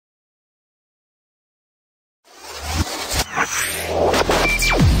Good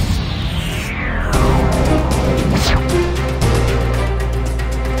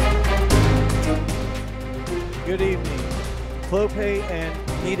evening. Clope and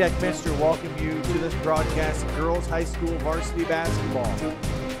NKTelco Minster welcome you to this broadcast of girls high school varsity basketball.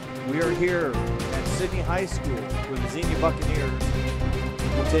 We are here at Sidney High School where the Xenia Buccaneers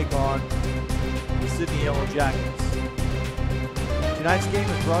will take on the Sidney Yellow Jackets. Tonight's game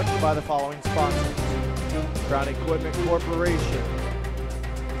is brought to you by the following sponsors: Crown Equipment Corporation,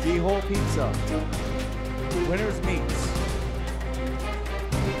 Keyhole Pizza, Winners Meats,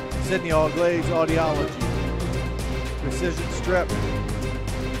 Sidney All Glaze Audiology, Precision Strip,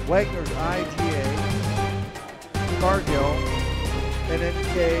 Wagner's IGA, Cargill, and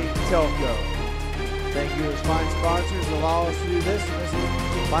NKTelco. Thank you as fine sponsors allow us to do this. And this is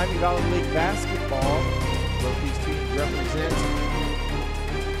Miami Valley League basketball. Both these teams represent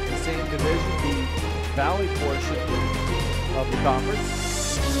the same division, the Valley portion of the conference.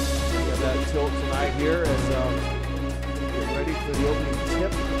 We have that tilt tonight here as we get ready for the opening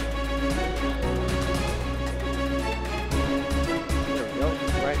tip.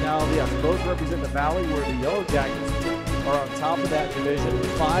 Right now, yes, both represent the Valley, where the Yellow Jackets are on top of that division.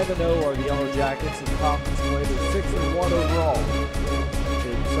 5-0 are the Yellow Jackets in conference play. They're 6-1 overall.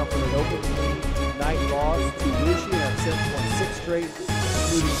 They suffered an opening night loss to Lucia and have since won 6 straight,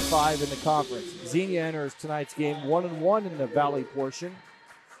 including 5 in the conference. Xenia enters tonight's game 1-1 in the Valley portion.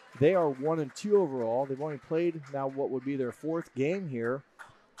 They are 1-2 overall. They've only played now what would be their 4th game here.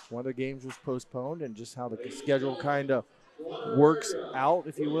 One of their games was postponed, and just how the schedule kind of works out,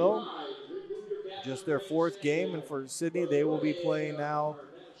 if you will. Just their 4th game, and for Sidney, they will be playing now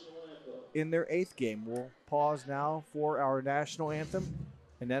in their 8th game. We'll pause now for our national anthem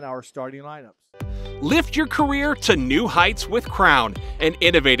and then our starting lineups. Lift your career to new heights with Crown, an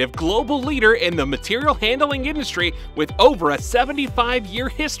innovative global leader in the material handling industry with over a 75-year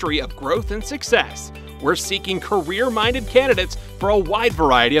history of growth and success. We're seeking career-minded candidates for a wide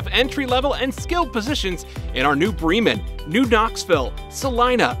variety of entry-level and skilled positions in our new Bremen, New Knoxville,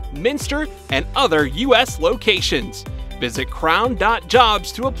 Salina, Minster, and other U.S. locations. Visit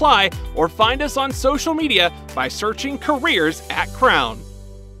crown.jobs to apply or find us on social media by searching Careers at Crown.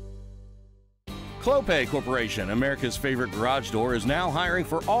 Clope Corporation, America's favorite garage door, is now hiring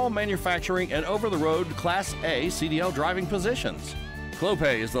for all manufacturing and over-the-road Class A CDL driving positions. Clope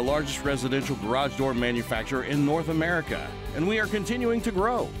is the largest residential garage door manufacturer in North America, and we are continuing to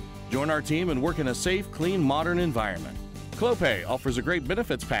grow. Join our team and work in a safe, clean, modern environment. Clope offers a great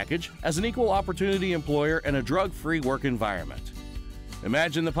benefits package as an equal opportunity employer and a drug-free work environment.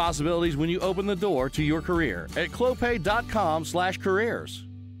 Imagine the possibilities when you open the door to your career at clope.com/careers.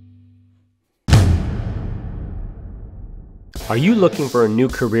 Are you looking for a new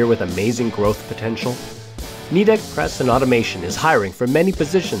career with amazing growth potential? NKTelco Press and Automation is hiring for many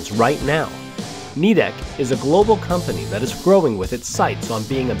positions right now. NKTelco is a global company that is growing with its sights on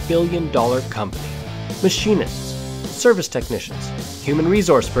being a billion-dollar company. Machinists, service technicians, human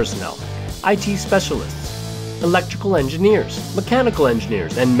resource personnel, IT specialists, electrical engineers, mechanical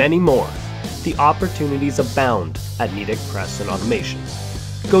engineers, and many more. The opportunities abound at NKTelco Press and Automation.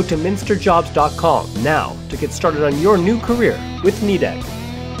 Go to minsterjobs.com now to get started on your new career with NKTelco.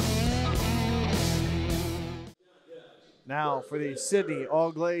 Now for the Sidney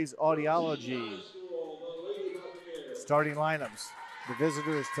All Glaze Audiology starting lineups. The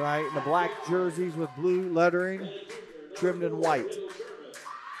visitors tonight in the black jerseys with blue lettering trimmed in white.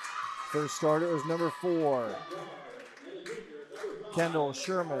 First starter is number 4, Kendall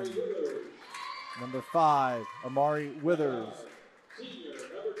Sherman. Number 5, Amari Withers.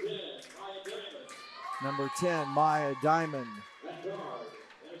 Number 10, Maya Diamond.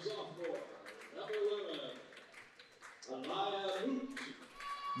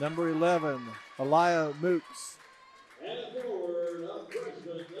 Number 11, Aliyah Mooks.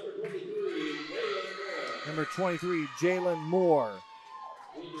 Number 23, Jalen Moore.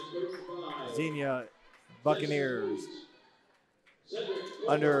 Xenia Buccaneers.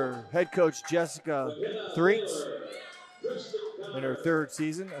 Under head coach Jessica Threets. In her 3rd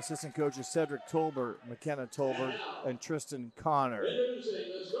season, assistant coaches Cedric Tolbert, McKenna Tolbert, and Tristan Connor.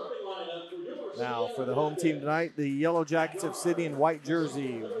 Now for the home team tonight, the Yellow Jackets of Sidney in white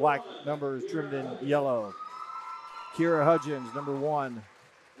jersey, black numbers trimmed in yellow. Kira Hudgens, number 1.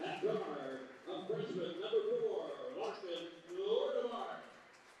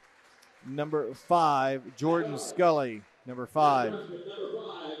 Number 5, Jordan Scully, number 5.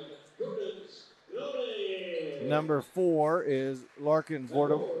 Number 4 is Larkin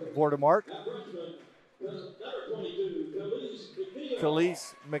Vordemark.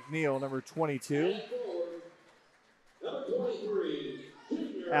 Khalees McNeil, number 22.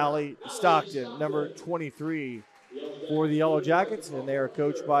 Allie Stockton, number 23 for the Yellow Jackets, and they are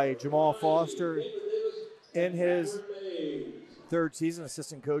coached by Jamal Foster in his third season.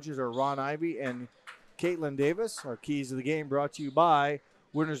 Assistant coaches are Ron Ivey and Caitlin Davis. Our keys to the game brought to you by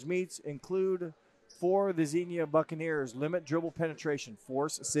Winners Meats include for the Xenia Buccaneers, limit dribble penetration,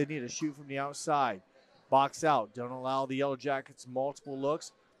 force Sidney to shoot from the outside, box out, don't allow the Yellow Jackets multiple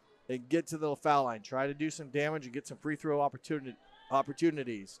looks, and get to the foul line. Try to do some damage and get some free throw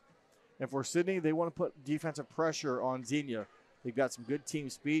opportunities. And for Sidney, they want to put defensive pressure on Xenia. They've got some good team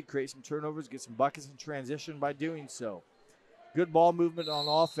speed, create some turnovers, get some buckets in transition by doing so. Good ball movement on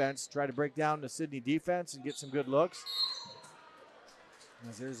offense. Try to break down the Sidney defense and get some good looks.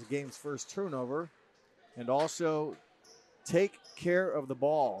 As there's the game's first turnover. And also take care of the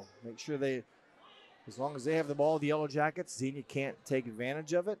ball. Make sure they, as long as they have the ball, the Yellow Jackets, Xenia can't take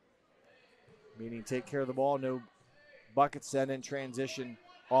advantage of it. Meaning take care of the ball, no buckets sent in transition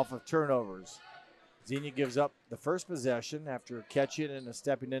off of turnovers. Xenia gives up the first possession after catching and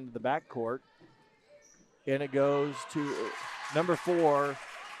stepping into the backcourt. And it goes to number 4,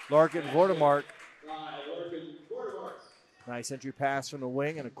 Larkin Vordemark. Nice entry pass from the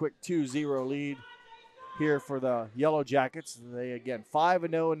wing and a quick 2-0 lead here for the Yellow Jackets. They, again,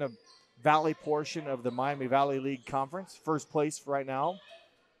 5-0 in the Valley portion of the Miami Valley League Conference. First place right now.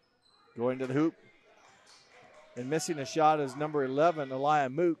 Going to the hoop. And missing a shot is number 11, Elia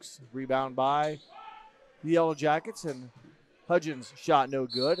Mooks. Rebound by the Yellow Jackets. And Hudgens' shot no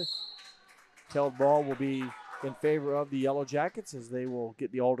good. Held ball will be in favor of the Yellow Jackets as they will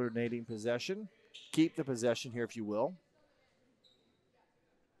get the alternating possession. Keep the possession here if you will.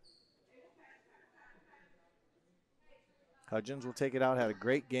 Hudgens will take it out. Had a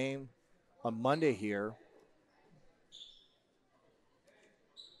great game on Monday here.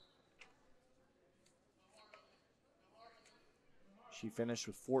 She finished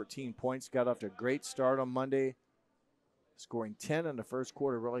with 14 points. Got off to a great start on Monday. Scoring 10 in the first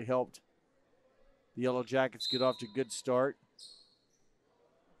quarter really helped the Yellow Jackets get off to a good start.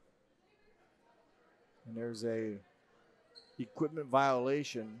 And there's a equipment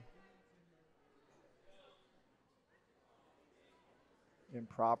violation.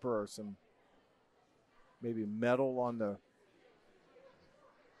 Improper or some maybe metal on the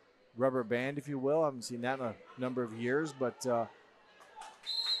rubber band, if you will. I haven't seen that in a number of years, but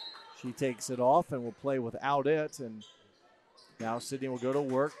she takes it off and will play without it. And now Sidney will go to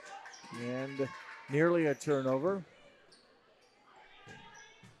work and nearly a turnover.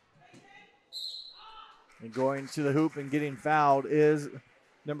 And going to the hoop and getting fouled is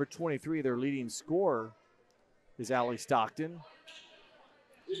number 23. Their leading scorer is Allie Stockton.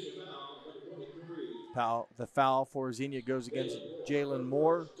 The foul for Xenia goes against Jalen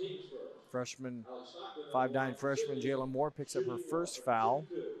Moore. Freshman, 5'9" freshman Jalen Moore picks up her first foul.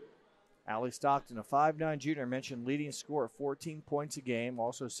 Allie Stockton, a 5'9" junior, mentioned leading scorer, 14 points a game,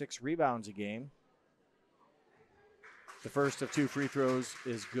 also 6 rebounds a game. The first of 2 free throws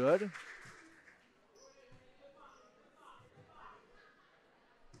is good.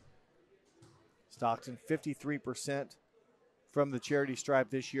 Stockton, 53% from the charity stripe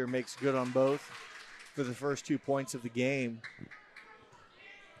this year, makes good on both for the first 2 points of the game.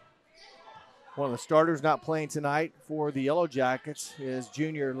 One of the starters not playing tonight for the Yellow Jackets is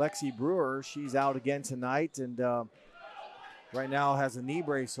junior Lexi Brewer. She's out again tonight and right now has a knee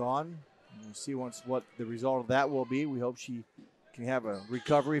brace on. We'll see what the result of that will be. We hope she can have a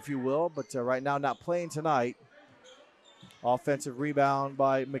recovery, if you will, but right now not playing tonight. Offensive rebound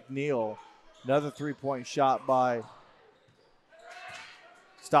by McNeil. Another 3-point shot by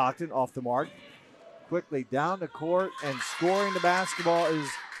Stockton off the mark. Quickly down the court and scoring the basketball is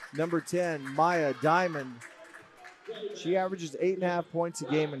number 10, Maya Diamond. She averages 8.5 points a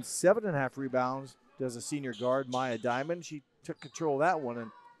game and 7.5 rebounds. Does a senior guard, Maya Diamond. She took control of that one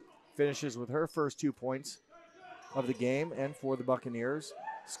and finishes with her first 2 points of the game and for the Buccaneers.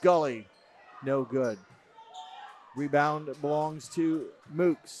 Scully, no good. Rebound belongs to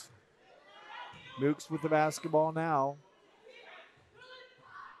Mooks. Mooks with the basketball now.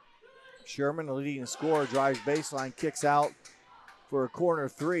 Sherman, the leading scorer, drives baseline, kicks out for a corner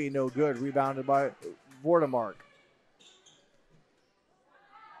 3, no good. Rebounded by Vordemark.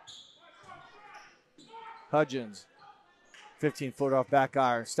 Hudgens, 15-foot off back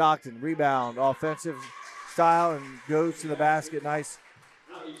iron. Stockton, rebound, offensive style, and goes to the basket. Nice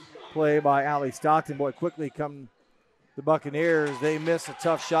play by Allie Stockton. Boy, quickly come the Buccaneers. They miss a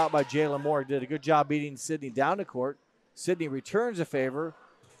tough shot by Jalen Moore. Did a good job beating Sidney down the court. Sidney returns a favor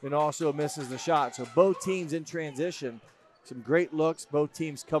and also misses the shot. So both teams in transition. Some great looks. Both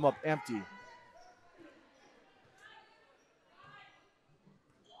teams come up empty.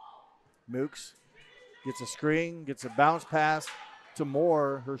 Mooks gets a screen, gets a bounce pass to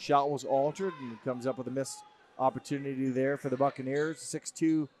Moore. Her shot was altered and comes up with a missed opportunity there for the Buccaneers.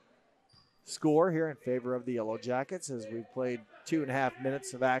 6-2 score here in favor of the Yellow Jackets as we've played 2.5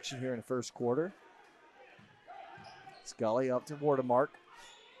 minutes of action here in the first quarter. Scully up to Vordemark.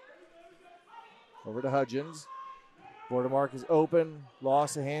 Over to Hudgens. Vordemark is open,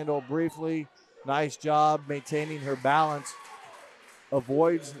 lost the handle briefly. Nice job maintaining her balance.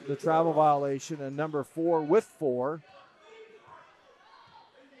 Avoids the travel violation, and number 4 with 4.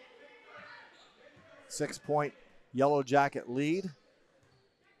 6-point Yellow Jacket lead.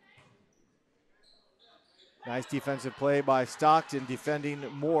 Nice defensive play by Stockton, defending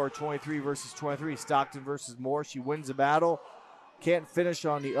Moore, 23 versus 23. Stockton versus Moore. She wins the battle. Can't finish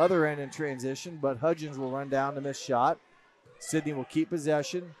on the other end in transition, but Hudgens will run down the missed shot. Sidney will keep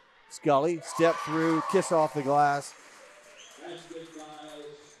possession. Scully, step through, kiss off the glass.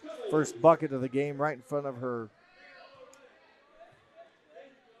 First bucket of the game right in front of her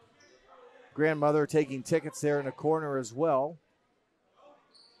grandmother, taking tickets there in the corner as well.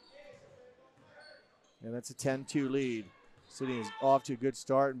 And that's a 10-2 lead. Sidney is off to a good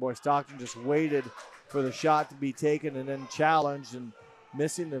start, and boy, Stockton just waited for the shot to be taken and then challenged, and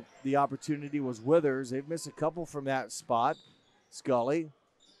missing the opportunity was Withers. They've missed a couple from that spot. Scully,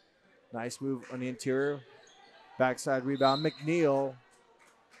 nice move on the interior. Backside rebound, McNeil.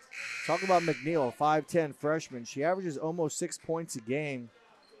 Talk about McNeil, 5'10 freshman. She averages almost 6 points a game,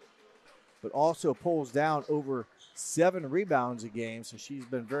 but also pulls down over 7 rebounds a game, so she's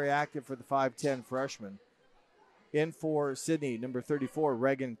been very active for the 5'10 freshman. In for Sidney, number 34,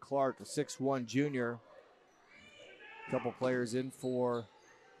 Reagan Clark, a 6'1 junior. A couple players in for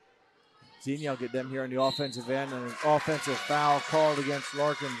Xenia. I'll get them here on the offensive end, and an offensive foul called against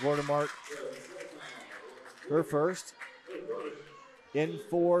Larkin Vordemark. Her first. In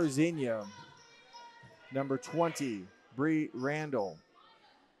for Xenia, number 20, Bree Randall.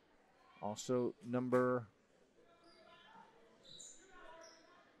 Also number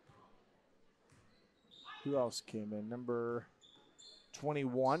who else came in? Number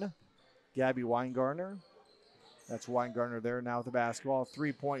 21, Gabby Weingartner. That's Weingartner there now with the basketball.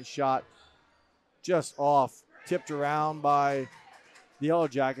 3-point shot just off, tipped around by the Yellow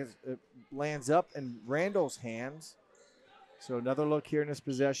Jackets. It lands up in Randall's hands. So another look here in this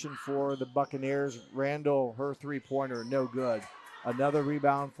possession for the Buccaneers. Randall, her three-pointer, no good. Another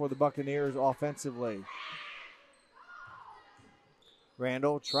rebound for the Buccaneers offensively.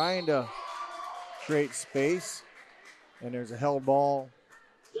 Randall trying to create space, and there's a held ball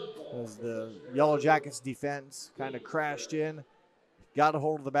as the Yellow Jackets defense kind of crashed in. Got a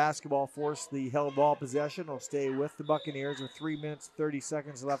hold of the basketball, forced the held ball possession. Will stay with the Buccaneers with 3 minutes, 30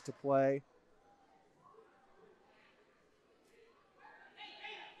 seconds left to play.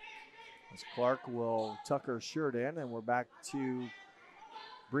 As Clark will tuck her shirt in, and we're back to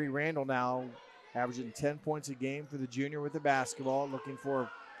Bree Randall now, averaging 10 points a game for the junior with the basketball, looking for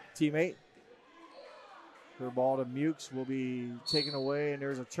a teammate. Her ball to Mukes will be taken away, and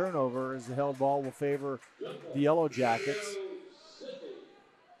there's a turnover as the held ball will favor the Yellow Jackets.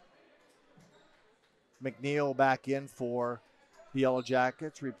 McNeil back in for the Yellow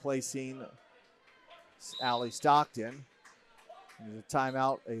Jackets, replacing Allie Stockton. There's a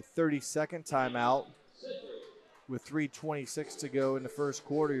timeout, a 30-second timeout with 3:26 to go in the first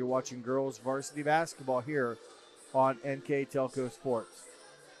quarter. You're watching girls varsity basketball here on NKTelco Sports.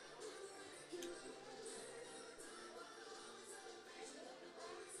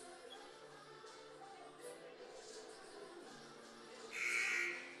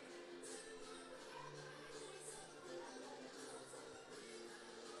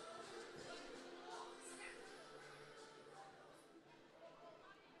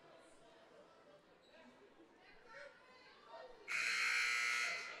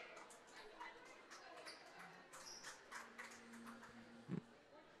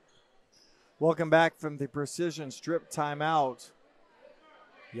 Welcome back from the precision strip timeout.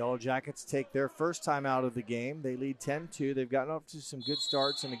 Yellow Jackets take their first timeout of the game. They lead 10-2. They've gotten off to some good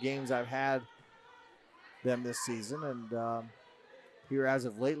starts in the games I've had them this season. And here as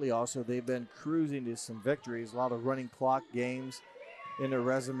of lately also, they've been cruising to some victories. A lot of running clock games in their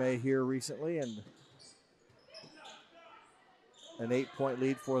resume here recently. And an 8-point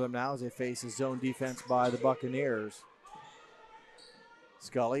lead for them now as they face a zone defense by the Buccaneers.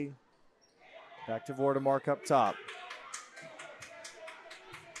 Scully. Back to Vordemark up top.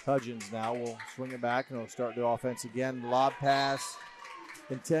 Hudgens now will swing it back and he'll start the offense again. Lob pass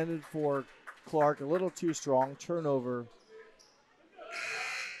intended for Clark, a little too strong. Turnover,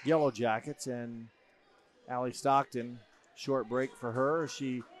 Yellow Jackets, and Allie Stockton. Short break for her.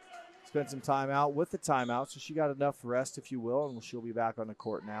 She spent some time out with the timeout, so she got enough rest, if you will, and she'll be back on the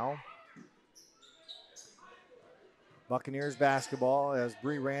court now. Buccaneers basketball as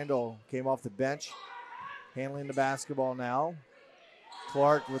Bree Randall came off the bench, handling the basketball now.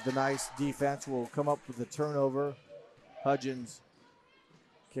 Clark with the nice defense will come up with the turnover. Hudgens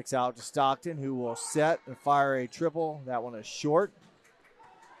kicks out to Stockton, who will set and fire a triple. That one is short.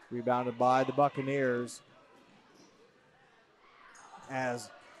 Rebounded by the Buccaneers. As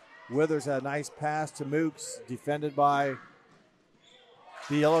Withers had a nice pass to Mooks, defended by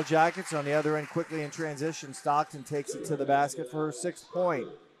the Yellow Jackets. On the other end, quickly in transition, Stockton takes it to the basket for her 6th point.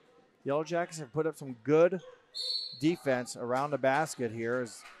 Yellow Jackets have put up some good defense around the basket here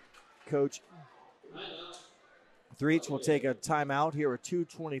as Coach Threach will take a timeout here with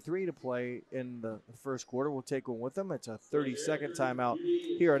 2:23 to play in the first quarter. We'll take one with them. It's a 30-second timeout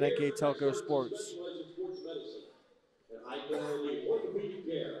here on NKTelco Sports. Orthopedic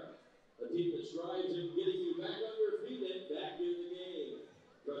care, a team that strives in getting you back on your feet and back in the game.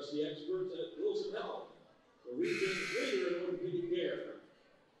 Trust the experts at Wilson Health, the region's leader in orthopedic care,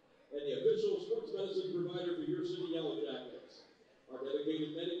 and the official sports medicine provider for your City Yellow Jackets. Our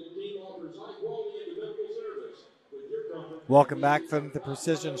dedicated medical team offers high-quality and dependable service with your comfort. Welcome back from the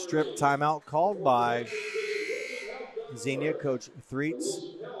precision strip timeout called by Xenia, Coach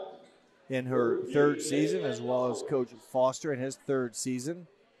Threats in her 3rd season, as well as Coach Foster in his 3rd season.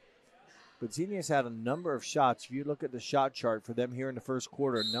 But Xenia's had a number of shots. If you look at the shot chart for them here in the first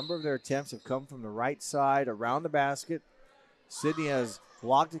quarter, a number of their attempts have come from the right side around the basket. Sidney has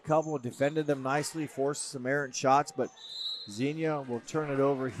blocked a couple, defended them nicely, forced some errant shots, but Xenia will turn it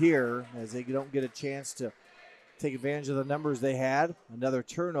over here as they don't get a chance to take advantage of the numbers they had. Another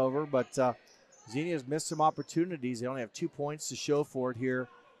turnover, but Xenia's missed some opportunities. They only have 2 points to show for it here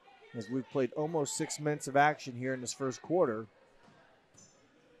as we've played almost 6 minutes of action here in this first quarter.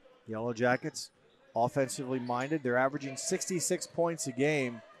 Yellow Jackets, offensively minded. They're averaging 66 points a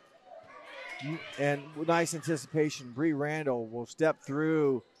game. And with nice anticipation, Bree Randall will step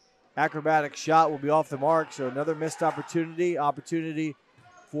through. Acrobatic shot will be off the mark, so another missed opportunity. Opportunity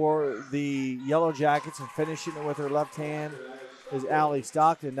for the Yellow Jackets, and finishing it with her left hand is Allie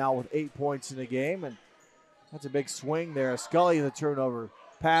Stockton, now with 8 points in the game. And that's a big swing there. Scully, the turnover.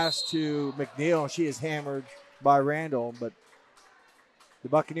 Pass to McNeil. She is hammered by Randall, but the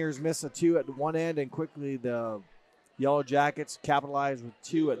Buccaneers miss a 2 at one end, and quickly the Yellow Jackets capitalize with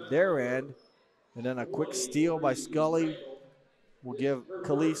 2 at their end. And then a quick steal by Scully will give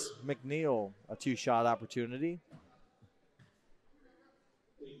Khalees McNeil a 2-shot opportunity.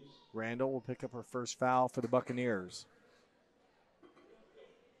 Randall will pick up her first foul for the Buccaneers.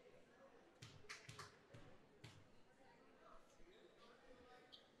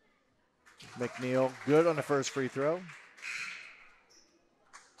 McNeil good on the first free throw.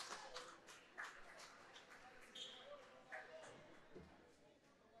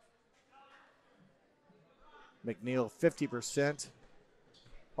 McNeil 50%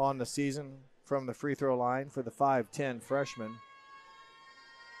 on the season from the free throw line for the 5'10 freshman.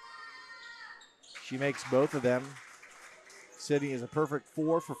 She makes both of them. Sidney is a perfect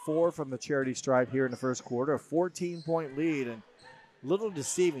 4 for 4 from the charity stripe here in the first quarter. A 14-point lead, and a little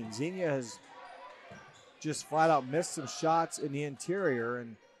deceiving. Xenia has just flat out missed some shots in the interior,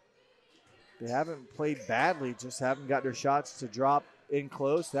 and they haven't played badly, just haven't got their shots to drop in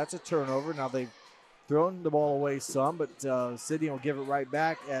close. That's a turnover. Now they've thrown the ball away some, but Sidney will give it right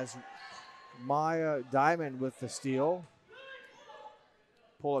back as Maya Diamond with the steal.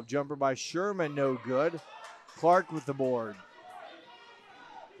 Pull-up jumper by Sherman, no good. Clark with the board.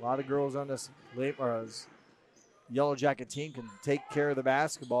 A lot of girls on this Yellow Jacket team can take care of the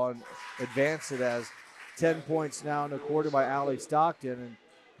basketball and advance it, as 10 points now in the quarter by Allie Stockton, and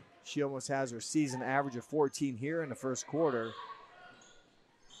she almost has her season average of 14 here in the first quarter.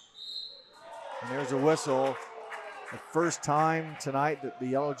 And there's a whistle. The first time tonight that the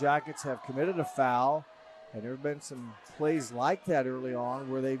Yellow Jackets have committed a foul, and there have been some plays like that early on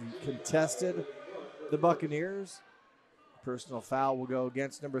where they've contested the Buccaneers. Personal foul will go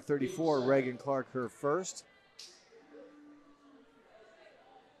against number 34, Reagan Clark, her first.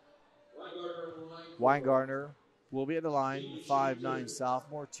 Weingartner will be at the line, 5'9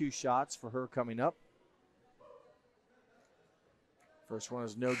 sophomore, 2 shots for her coming up. First one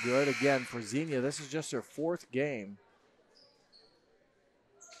is no good. Again, for Xenia, this is just her 4th game.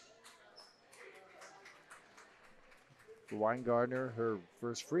 For Weingartner, her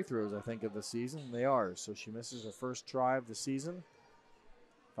first free throws, I think, of the season. They are, so she misses her first try of the season.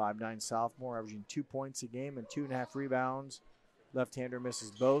 5'9 sophomore, averaging 2 points a game and 2.5 rebounds. Left-hander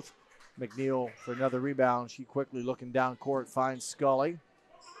misses both. McNeil for another rebound. She quickly looking down court, finds Scully.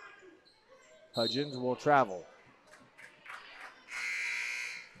 Hudgens will travel.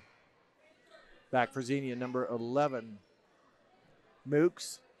 Back for Xenia, number 11,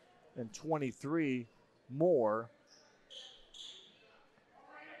 Mooks, and 23, Moore.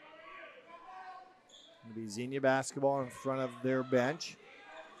 It'll be Xenia basketball in front of their bench.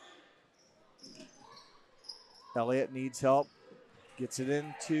 Elliott needs help. Gets it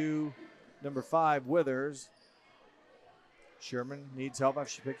into number 5, Withers. Sherman needs help after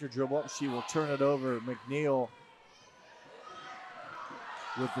she picked her dribble up. She will turn it over. McNeil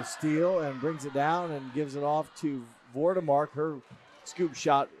with the steal and brings it down and gives it off to Vordemark. Her scoop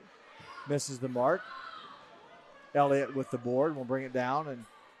shot misses the mark. Elliott with the board will bring it down and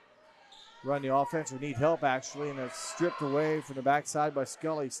run the offense. We need help, actually, and it's stripped away from the backside by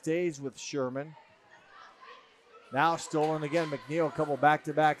Scully. Stays with Sherman. Now stolen again. McNeil, a couple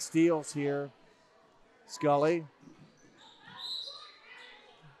back-to-back steals here. Scully.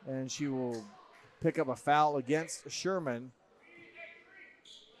 And she will pick up a foul against Sherman.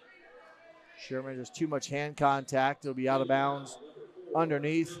 Sherman, just too much hand contact. It'll be out of bounds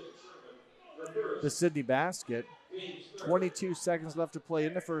underneath the Sidney basket. 22 seconds left to play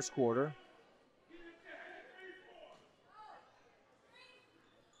in the first quarter.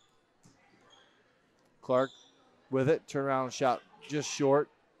 Clark with it. Turnaround shot just short.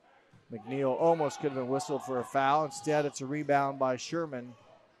 McNeil almost could have been whistled for a foul. Instead, it's a rebound by Sherman.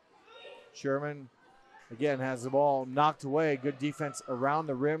 Sherman, again, has the ball knocked away. Good defense around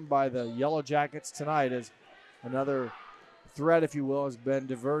the rim by the Yellow Jackets tonight, as another threat, if you will, has been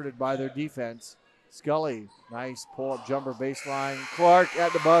diverted by their defense. Scully, nice pull-up jumper baseline. Clark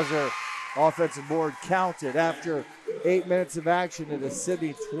at the buzzer. Offensive board counted after 8 minutes of action. It is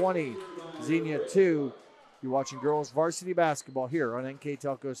Sidney 20, Xenia 2. You're watching girls varsity basketball here on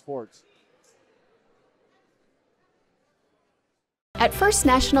NKTelco Sports. At First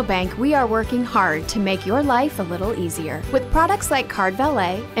National Bank, we are working hard to make your life a little easier. With products like Card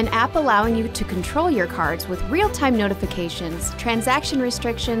Valet, an app allowing you to control your cards with real-time notifications, transaction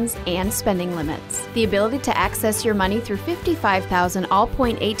restrictions, and spending limits. The ability to access your money through 55,000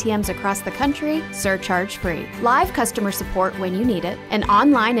 all-point ATMs across the country, surcharge-free. Live customer support when you need it. And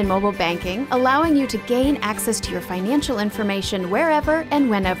online and mobile banking, allowing you to gain access to your financial information wherever and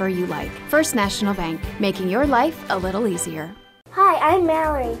whenever you like. First National Bank, making your life a little easier. Hi, I'm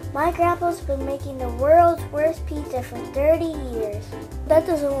Mallory. My grandpa's been making the world's worst pizza for 30 years. That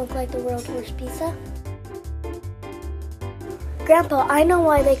doesn't look like the world's worst pizza. Grandpa, I know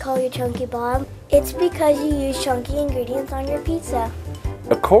why they call you Chunky Bob. It's because you use chunky ingredients on your pizza.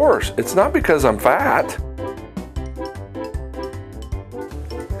 Of course, it's not because I'm fat.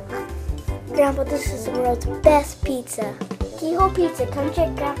 Grandpa, this is the world's best pizza. Keyhole Pizza, come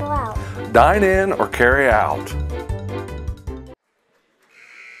check Grandpa out. Dine in or carry out.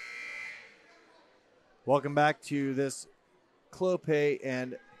 Welcome back to this Clopay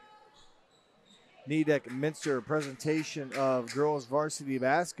and Nidec Minster presentation of girls varsity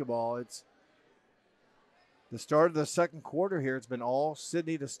basketball. It's the start of the second quarter here. It's been all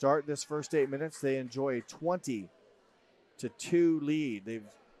Sidney to start this first 8 minutes. They enjoy a 20-2 lead. They've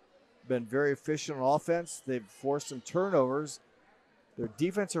been very efficient on offense. They've forced some turnovers. Their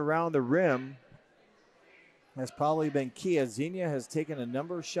defense around the rim has probably been key, as Xenia has taken a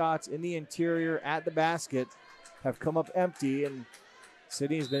number of shots in the interior at the basket, have come up empty, and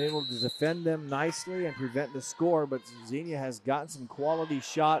Sidney has been able to defend them nicely and prevent the score, but Xenia has gotten some quality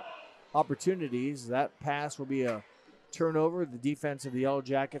shot opportunities. That pass will be a turnover. The defense of the Yellow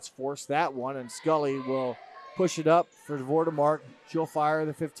Jackets forced that one, and Scully will push it up for Vordemark. She'll fire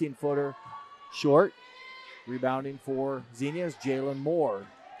the 15-footer short. Rebounding for Xenia is Jalen Moore.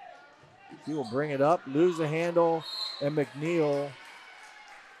 He will bring it up, lose the handle, and McNeil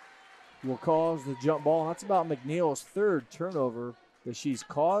will cause the jump ball. And that's about McNeil's third turnover that she's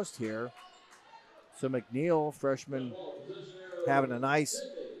caused here. So McNeil, freshman, having a nice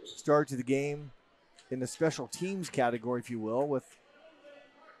start to the game in the special teams category, if you will, with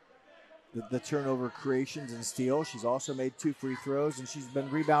the turnover creations and steals. She's also made 2 free throws, and she's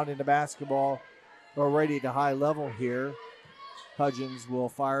been rebounding the basketball already at a high level here. Hudgens will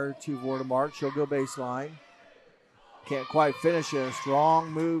fire to Vordemark. She'll go baseline. Can't quite finish it. A strong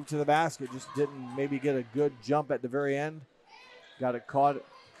move to the basket. Just didn't maybe get a good jump at the very end. Got it caught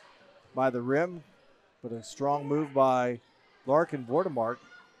by the rim, but a strong move by Larkin Vordemark.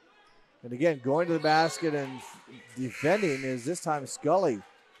 And again, going to the basket and defending is this time Scully.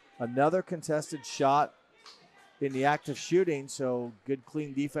 Another contested shot in the act of shooting, so good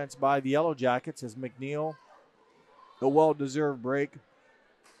clean defense by the Yellow Jackets as McNeil. A well-deserved break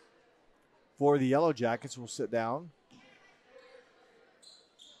for the Yellow Jackets will sit down.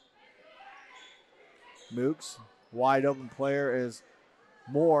 Mooks, wide open player is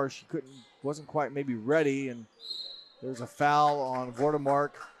Moore. She wasn't quite maybe ready, and there's a foul on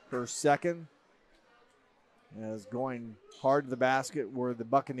Vordemark, her second. As going hard to the basket were the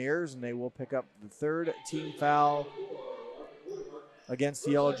Buccaneers, and they will pick up the third team foul against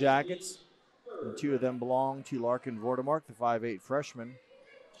the Yellow Jackets. And 2 of them belong to Larkin Vordemark, the 5'8" freshman.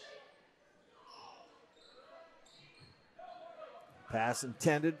 Pass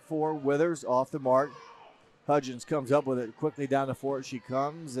intended for Withers, off the mark. Hudgens comes up with it quickly down the court. She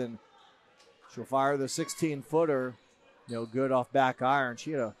comes, and she'll fire the 16-footer. No good off back iron.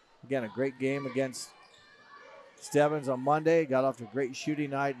 She had, a great game against Stebbins on Monday. Got off to a great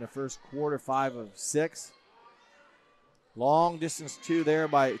shooting night in the first quarter, 5 of 6. Long distance 2 there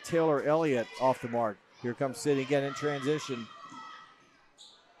by Taylor Elliott, off the mark. Here comes Sidney again in transition.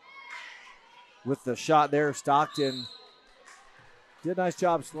 With the shot there, Stockton did a nice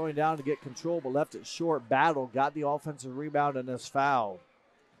job slowing down to get control, but left it short. Battle got the offensive rebound and is fouled.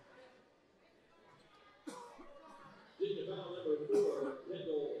 Team foul number 4,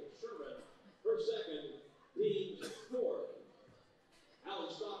 Kendall Sherman. Her second, team's 4th.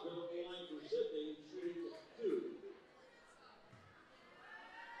 Alex Stockton on the line for Sidney, shooting 2.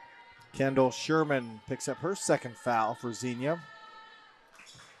 Kendall Sherman picks up her second foul for Xenia.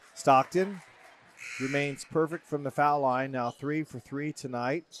 Stockton remains perfect from the foul line, now 3 for 3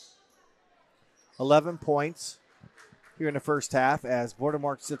 tonight. 11 points here in the first half as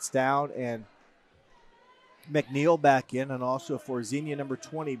Vordemark sits down and McNeil back in, and also for Xenia number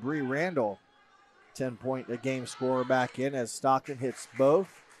 20, Bree Randall, 10-point-a-game scorer back in as Stockton hits both.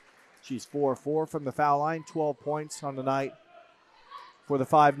 She's 4-4 from the foul line, 12 points on the night for the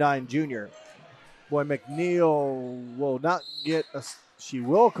 5'9" junior. Boy, McNeil will not get she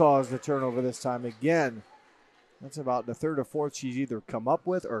will cause the turnover this time again. That's about the third or fourth she's either come up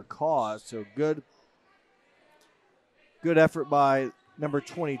with or caused. So good effort by number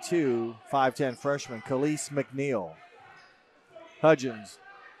 22, 5'10" freshman, Khalees McNeil. Hudgens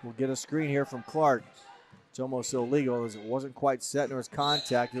will get a screen here from Clark. It's almost illegal as it wasn't quite set. There was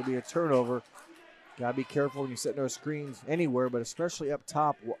contact. It'll be a turnover. Got to be careful when you set those screens anywhere, but especially up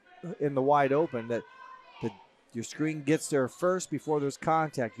top in the wide open, that your screen gets there first before there's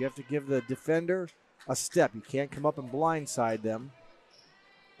contact. You have to give the defender a step. You can't come up and blindside them.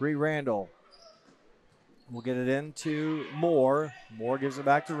 Bree Randall will get it into Moore. Moore gives it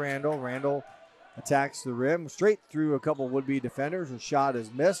back to Randall. Randall attacks the rim straight through a couple would-be defenders. Her shot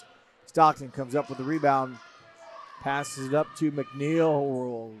is missed. Stockton comes up with the rebound, passes it up to McNeil, who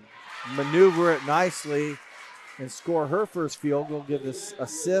will maneuver it nicely and score her first field goal. Give this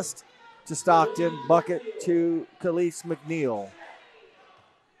assist to Stockton, bucket to Khalees McNeil.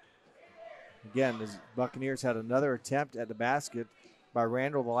 Again, the Buccaneers had another attempt at the basket by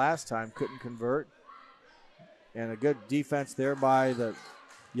Randall the last time, couldn't convert. And a good defense there by the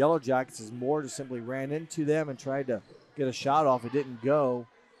Yellow Jackets as Moore just simply ran into them and tried to get a shot off. It didn't go.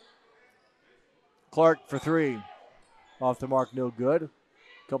 Clark for 3. Off the mark, no good.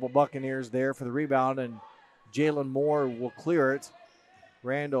 A couple Buccaneers there for the rebound, and Jalen Moore will clear it.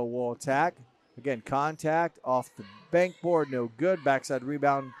 Randall will attack. Again, contact off the bank board, no good. Backside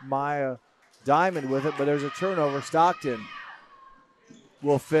rebound, Maya Diamond with it, but there's a turnover. Stockton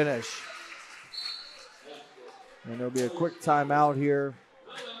will finish. And there'll be a quick timeout here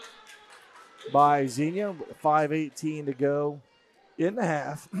by Xenia. 5:18 to go in the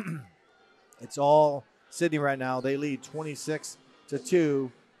half. It's all Sidney right now. They lead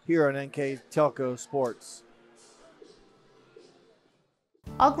 26-2 here on NKTelco Sports.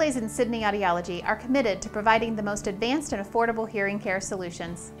 All Glaze and Sidney Audiology are committed to providing the most advanced and affordable hearing care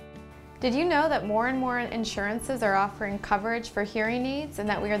solutions. Did you know that more and more insurances are offering coverage for hearing aids and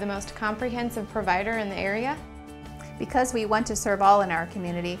that we are the most comprehensive provider in the area? Because we want to serve all in our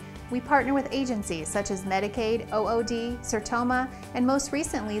community, we partner with agencies such as Medicaid, OOD, Sertoma, and most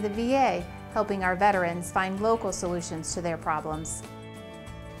recently the VA, helping our veterans find local solutions to their problems.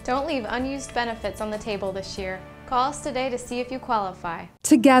 Don't leave unused benefits on the table this year. Call us today to see if you qualify.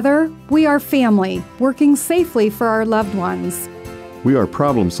 Together, we are family, working safely for our loved ones. We are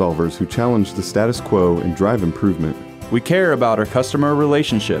problem solvers who challenge the status quo and drive improvement. We care about our customer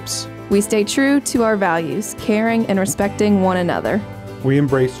relationships. We stay true to our values, caring and respecting one another. We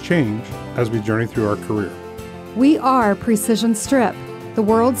embrace change as we journey through our career. We are Precision Strip, the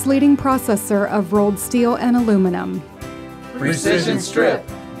world's leading processor of rolled steel and aluminum. Precision Strip,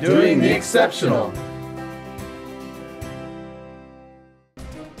 doing the exceptional.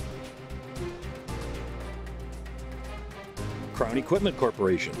 Crown Equipment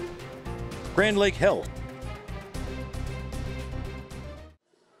Corporation, Grand Lake Health,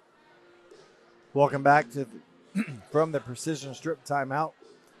 Welcome back to from the Precision Strip timeout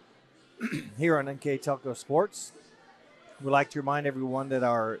here on NKTelco Sports. We'd like to remind everyone that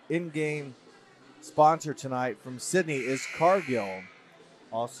our in-game sponsor tonight from Sidney is Cargill.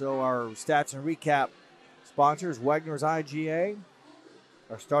 Also, our stats and recap sponsors, Wegner's IGA.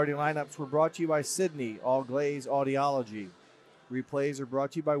 Our starting lineups were brought to you by Sidney, All Glaze Audiology. Replays are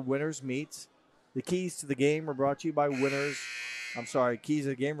brought to you by Winners Meats. The keys to the game are brought to you by keys to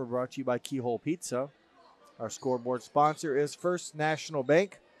the game are brought to you by Keyhole Pizza. Our scoreboard sponsor is First National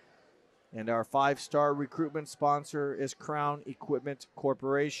Bank. And our 5-star recruitment sponsor is Crown Equipment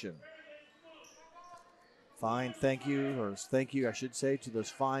Corporation. Thank you, I should say, to those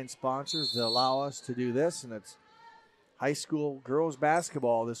fine sponsors that allow us to do this. And it's high school girls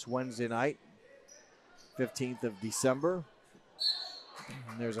basketball this Wednesday night, 15th of December.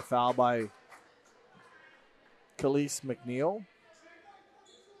 And there's a foul by Khalees McNeil.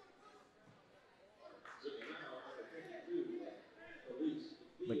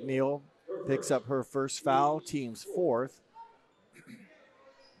 McNeil picks up her first foul, team's fourth.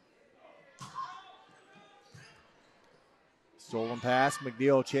 Stolen pass,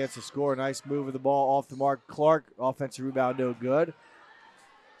 McNeil, chance to score. Nice move of the ball off the mark. Clark, offensive rebound, no good.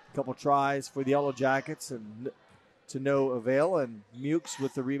 A couple tries for the Yellow Jackets and to no avail. And Mukes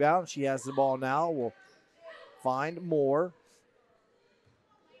with the rebound. She has the ball now. Will find more.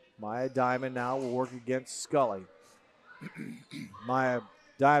 Maya Diamond now will work against Scully. Maya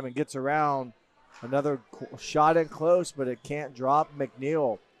Diamond gets around. Another shot in close, but it can't drop.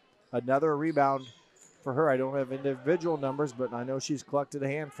 McNeil, another rebound for her. I don't have individual numbers, but I know she's collected a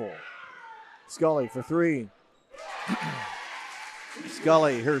handful. Scully for three.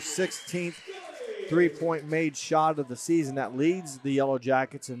 Scully, her 16th three-point made shot of the season. That leads the Yellow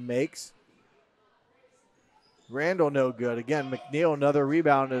Jackets and makes. Randall no good. Again, McNeil, another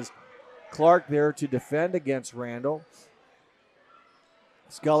rebound as Clark there to defend against Randall.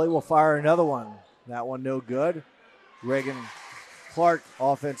 Scully will fire another one. That one no good. Reagan Clark,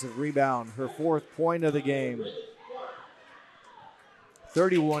 offensive rebound, her fourth point of the game.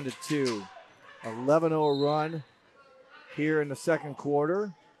 31-2. 11-0 run here in the second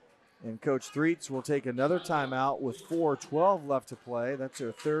quarter. And Coach Threets will take another timeout with 4:12 left to play. That's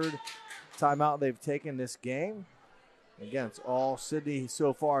their third timeout they've taken this game. Again, it's all Sidney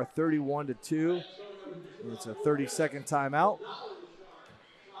so far, 31-2. It's a 30-second timeout.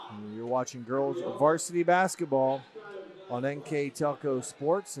 And you're watching girls varsity basketball on NKTelco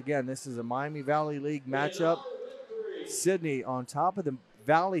Sports. Again, this is a Miami Valley League matchup. Sidney on top of the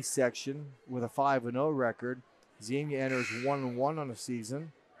Valley section with a 5-0 record. Xenia enters 1-1 on the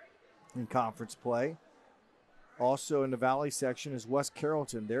season in conference play. Also in the Valley section is West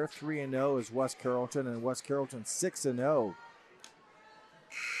Carrollton. They're 3-0 as West Carrollton, and West Carrollton 6-0.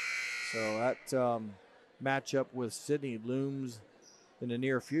 So that matchup with Sidney looms in the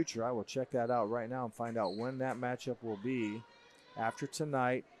near future. I will check that out right now and find out when that matchup will be. After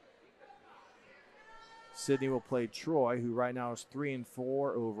tonight, Sidney will play Troy, who right now is 3-4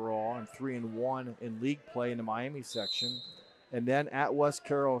 overall and 3-1 in league play in the Miami section. And then at West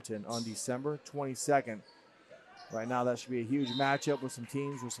Carrollton on December 22nd. Right now, that should be a huge matchup with some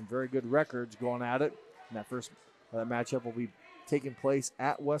teams with some very good records going at it. And that first matchup will be taking place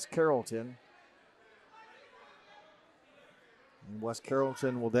at West Carrollton. And West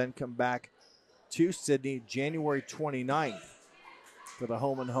Carrollton will then come back to Sidney January 29th for the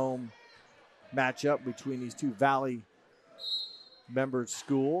home-and-home matchup between these two Valley member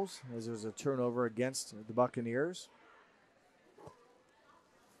schools, as there's a turnover against the Buccaneers.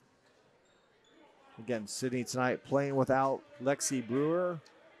 Again, Sidney tonight playing without Lexi Brewer.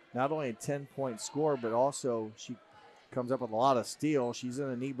 Not only a 10-point score, but also she comes up with a lot of steals. She's in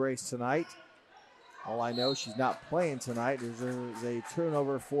a knee brace tonight. All I know, she's not playing tonight. There's a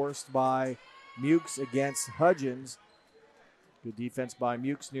turnover forced by Mukes against Hudgens. Good defense by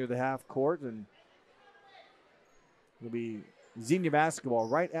Mukes near the half court, and it'll be Xenia basketball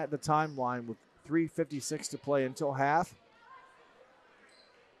right at the timeline with 3:56 to play until half.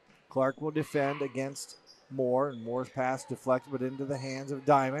 Clark will defend against Moore, and Moore's pass deflected but into the hands of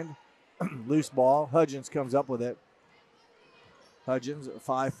Diamond. Loose ball. Hudgens comes up with it. Hudgens, a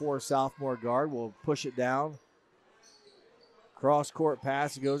 5'4 sophomore guard, will push it down. Cross-court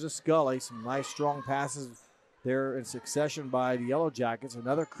pass goes to Scully. Some nice, strong passes there in succession by the Yellow Jackets.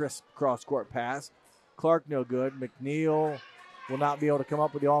 Another crisp cross-court pass. Clark no good. McNeil will not be able to come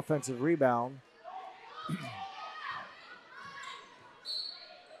up with the offensive rebound.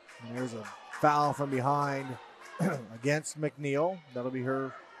 And there's a foul from behind against McNeil. That'll be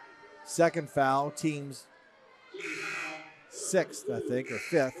her second foul. Team's sixth, I think, or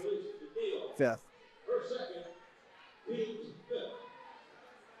fifth fifth. Her second, team's fifth.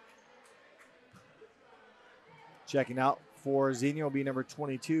 Checking out for Xenia will be number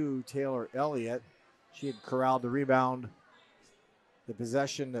 22, Taylor Elliott. She had corralled the rebound, the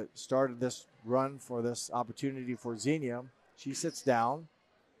possession that started this run for this opportunity for Xenia. She sits down.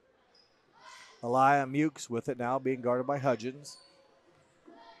 Elia Mukes with it now, being guarded by Hudgens.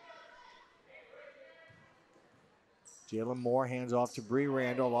 Jalen Moore hands off to Bree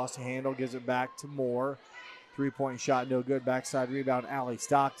Randall. Lost a handle, gives it back to Moore. Three-point shot, no good. Backside rebound, Allie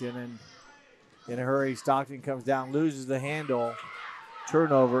Stockton. And in a hurry, Stockton comes down, loses the handle.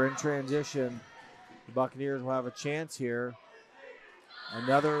 Turnover in transition. The Buccaneers will have a chance here.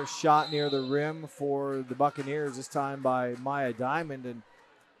 Another shot near the rim for the Buccaneers, this time by Maya Diamond. And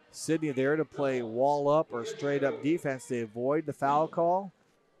Sidney there to play wall up or straight up defense. They avoid the foul call.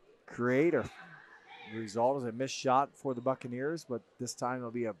 Create a result is a missed shot for the Buccaneers, but this time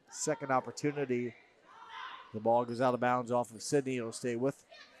it'll be a second opportunity. The ball goes out of bounds off of Sidney. It'll stay with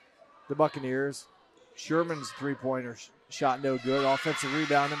the Buccaneers. Sherman's three-pointer shot no good. Offensive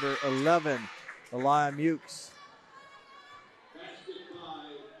rebound, number 11, Elia Mukes.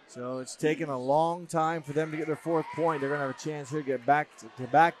 So it's taken a long time for them to get their fourth point. They're going to have a chance here to get back to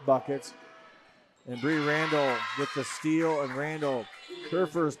back buckets. And Bree Randall with the steal, and Randall her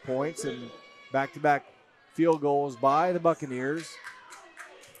first points, and back-to-back field goals by the Buccaneers.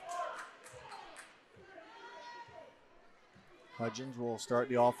 Hudgens will start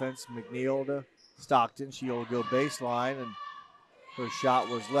the offense. McNeil to Stockton. She'll go baseline, and her shot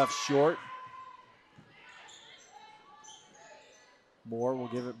was left short. Moore will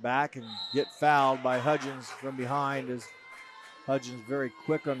give it back and get fouled by Hudgens from behind, as Hudgens very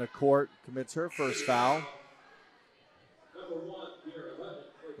quick on the court, commits her first foul.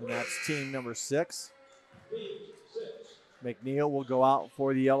 And that's team number 6. McNeil will go out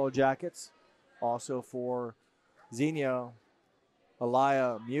for the Yellow Jackets. Also for Xenia,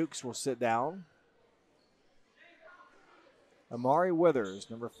 Elia Mukes will sit down. Amari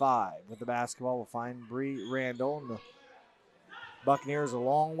Withers, number 5, with the basketball will find Bree Randall. And the Buccaneers a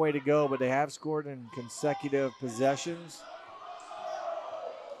long way to go, but they have scored in consecutive possessions.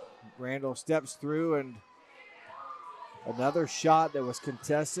 Randall steps through, and another shot that was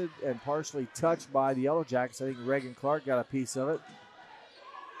contested and partially touched by the Yellow Jackets. I think Reagan Clark got a piece of it.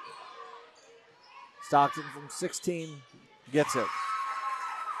 Stockton from 16 gets it.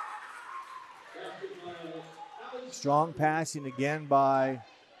 Strong passing again by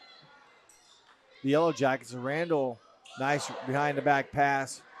the Yellow Jackets. Randall, nice behind the back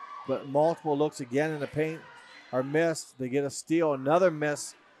pass, but multiple looks again in the paint are missed. They get a steal, another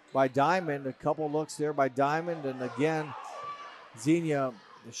miss by Diamond. A couple looks there by Diamond, and again, Xenia,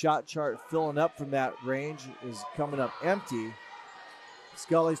 the shot chart filling up from that range, is coming up empty.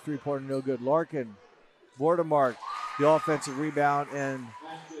 Scully's three-pointer no good. Larkin, Vordemark, the offensive rebound, and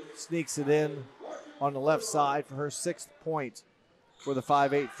sneaks it in on the left side for her 6th point for the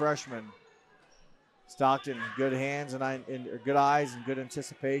 5'8" freshman. Stockton, good hands and good eyes and good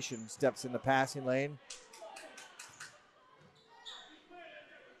anticipation, steps in the passing lane.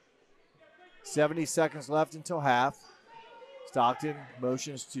 70 seconds left until half. Stockton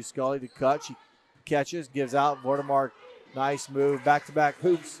motions to Scully to cut. She catches, gives out. Vordemark, nice move. Back-to-back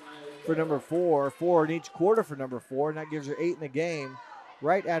hoops for number 4. 4 in each quarter for number 4, and that gives her 8 in the game,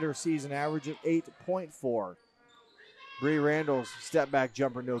 right at her season average of 8.4. Bree Randall's step-back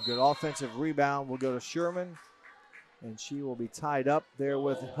jumper no good. Offensive rebound will go to Sherman, and she will be tied up there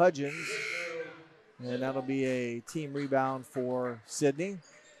with Hudgens, and that'll be a team rebound for Sidney.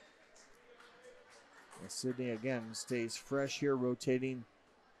 Sidney, again, stays fresh here, rotating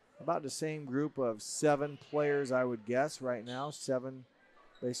about the same group of 7 players, I would guess, right now. 7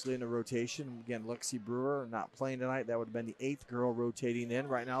 basically in the rotation. Again, Lexi Brewer not playing tonight. That would have been the 8th girl rotating in.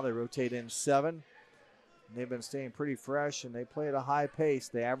 Right now they rotate in 7. And they've been staying pretty fresh, and they play at a high pace.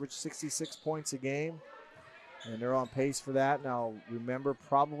 They average 66 points a game, and they're on pace for that. Now, remember,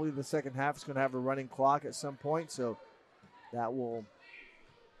 probably the second half is going to have a running clock at some point, so that will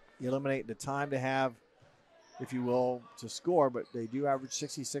eliminate the time to have, if you will, to score, but they do average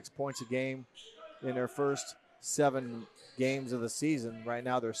 66 points a game in their first 7 games of the season. Right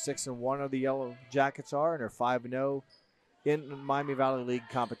now they're 6-1 of the Yellow Jackets are, and they're 5-0 in the Miami Valley League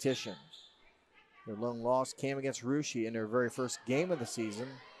competition. Their lone loss came against Russia in their very first game of the season,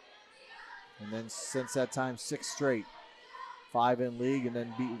 and then since that time 6 straight. 5 in league, and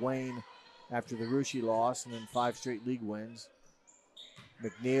then beat Wayne after the Russia loss, and then 5 straight league wins.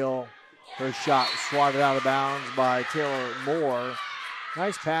 McNeil, her shot swatted out of bounds by Taylor Moore.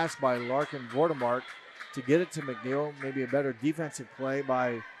 Nice pass by Larkin Vordemark to get it to McNeil. Maybe a better defensive play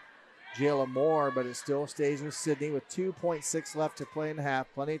by Jayla Moore, but it still stays with Sidney with 2.6 left to play in the half.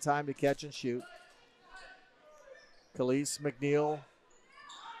 Plenty of time to catch and shoot. Khalees McNeil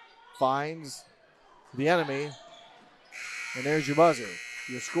finds the enemy, and there's your buzzer.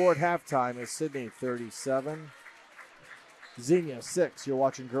 Your score at halftime is Sidney 37, Xenia 6. You're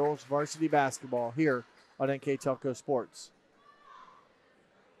watching girls varsity basketball here on NKTelco Sports.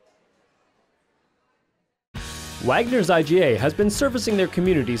 Wagner's IGA has been servicing their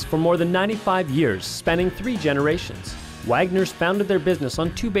communities for more than 95 years, spanning 3 generations. Wagner's founded their business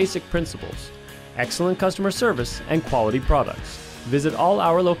on 2 basic principles: excellent customer service and quality products. Visit all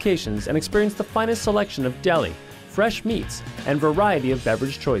our locations and experience the finest selection of deli, fresh meats, and variety of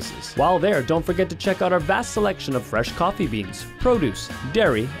beverage choices. While there, don't forget to check out our vast selection of fresh coffee beans, produce,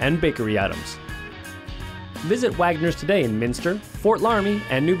 dairy, and bakery items. Visit Wagner's today in Minster, Fort Laramie,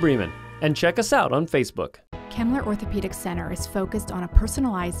 and New Bremen, and check us out on Facebook. Kemmler Orthopedic Center is focused on a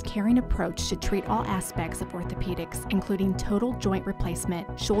personalized, caring approach to treat all aspects of orthopedics, including total joint replacement,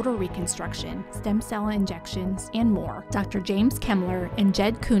 shoulder reconstruction, stem cell injections, and more. Dr. James Kemmler and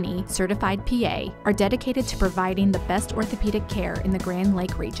Jed Cooney, certified PA, are dedicated to providing the best orthopedic care in the Grand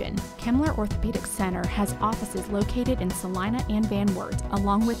Lake region. Kemmler Orthopedic Center has offices located in Salina and Van Wert,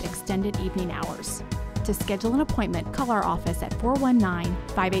 along with extended evening hours. To schedule an appointment, call our office at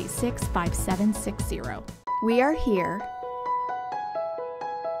 419-586-5760. We are here,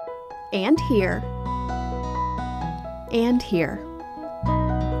 and here, and here.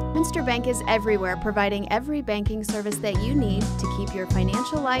 Minster Bank is everywhere, providing every banking service that you need to keep your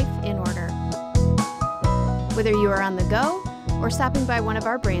financial life in order. Whether you are on the go or stopping by one of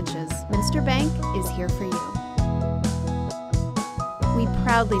our branches, Minster Bank is here for you. We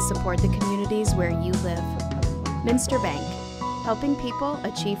proudly support the communities where you live. Minster Bank, helping people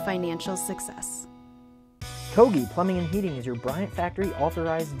achieve financial success. Kogi Plumbing and Heating is your Bryant Factory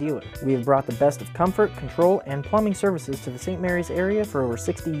authorized dealer. We have brought the best of comfort, control, and plumbing services to the St. Mary's area for over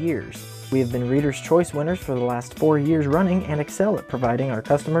 60 years. We have been Reader's Choice winners for the last 4 years running and excel at providing our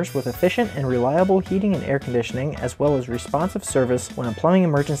customers with efficient and reliable heating and air conditioning, as well as responsive service when a plumbing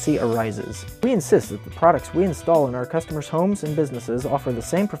emergency arises. We insist that the products we install in our customers' homes and businesses offer the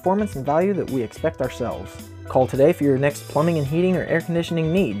same performance and value that we expect ourselves. Call today for your next plumbing and heating or air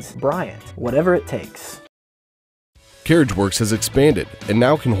conditioning needs. Bryant, whatever it takes. CarriageWorks has expanded and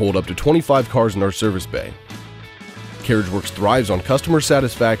now can hold up to 25 cars in our service bay. CarriageWorks thrives on customer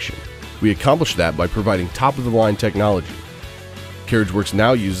satisfaction. We accomplish that by providing top-of-the-line technology. CarriageWorks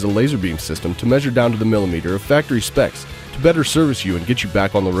now uses a laser beam system to measure down to the millimeter of factory specs to better service you and get you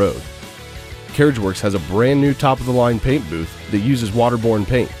back on the road. CarriageWorks has a brand new top-of-the-line paint booth that uses waterborne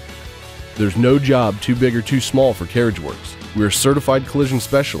paint. There's no job too big or too small for CarriageWorks. We're certified collision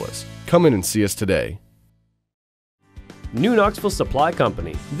specialists. Come in and see us today. New Knoxville Supply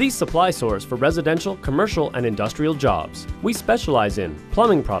Company, the supply source for residential, commercial, and industrial jobs. We specialize in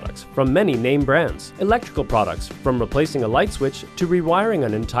plumbing products from many name brands, electrical products from replacing a light switch to rewiring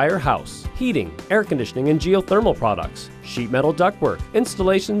an entire house, heating, air conditioning, and geothermal products, sheet metal ductwork,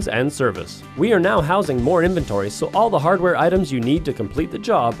 installations, and service. We are now housing more inventory, so all the hardware items you need to complete the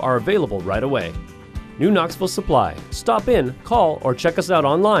job are available right away. New Knoxville Supply. Stop in, call, or check us out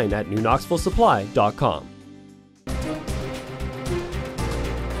online at newknoxvillesupply.com.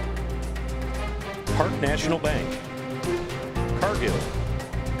 Park National Bank, Cargill,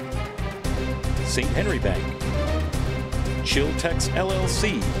 St. Henry Bank, Chiltex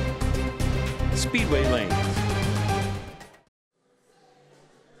LLC, Speedway Lanes.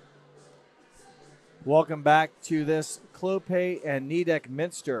 Welcome back to this Clopay and Nidec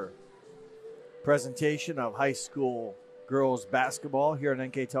Minster presentation of high school girls basketball here on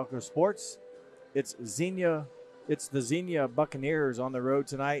NKTelco Sports. It's the Xenia Buccaneers on the road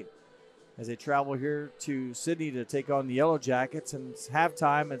tonight as they travel here to Sidney to take on the Yellow Jackets. And it's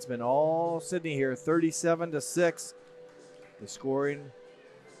halftime. It's been all Sidney here, 37-6. The scoring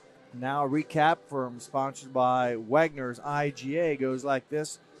now recap sponsored by Wagner's IGA goes like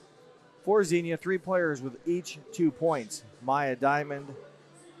this. For Xenia, 3 players with each 2 points. Maya Diamond,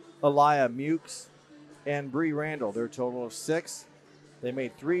 Aliyah Mukes, and Bree Randall. Their total of 6. They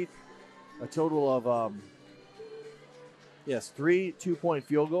made a total of 3 2-point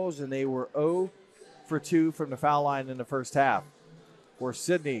field goals, and they were 0 for 2 from the foul line in the first half. For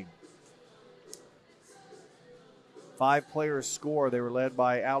Sidney, 5 players score. They were led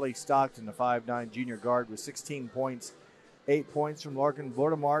by Allie Stockton, the 5'9" junior guard, with 16 points. 8 points from Larkin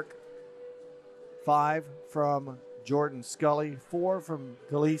Vordemark, 5 from Jordan Scully, 4 from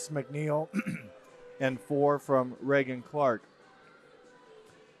Khalees McNeil, and 4 from Reagan Clark.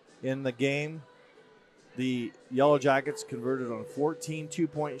 In the game, The Yellow Jackets converted on 14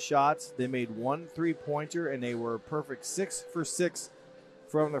 two-point shots. They made 1 3-pointer, and they were perfect 6 for 6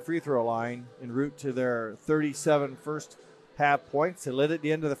 from the free throw line en route to their 37 first half points. They led at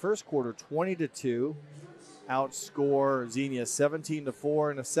the end of the first quarter 20-2. Outscore Xenia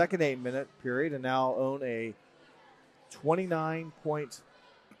 17-4 in the second 8-minute period, and now own a 31-point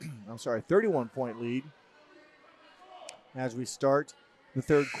lead as we start the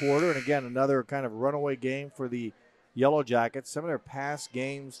third quarter. And again, another kind of runaway game for the Yellow Jackets. Some of their past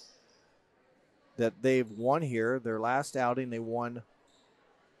games that they've won here, their last outing they won,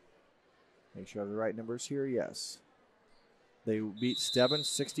 make sure I have the right numbers here, yes. They beat Stebbins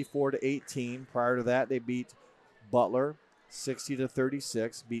 64-18. Prior to that, they beat Butler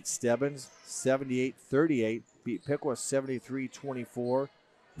 60-36, beat Stebbins 78-38, beat Piqua 73-24,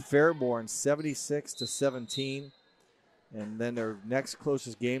 Fairborn 76-17, and then their next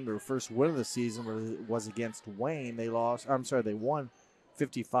closest game, their first win of the season, was against Wayne. They won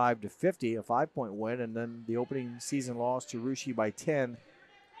 55-50, a 5-point win, and then the opening season loss to Rushi by 10.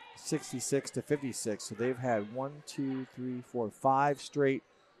 66-56. So they've had 5 straight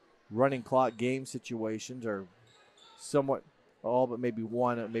running clock game situations, or somewhat all but maybe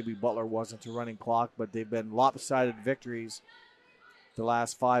one. Maybe Butler wasn't a running clock, but they've been lopsided victories the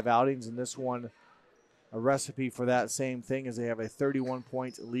last 5 outings, and this one a recipe for that same thing, as they have a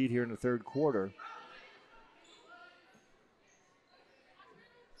 31-point lead here in the third quarter.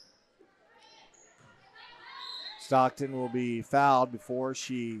 Stockton will be fouled before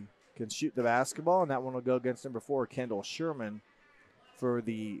she can shoot the basketball, and that one will go against number 4, Kendall Sherman, for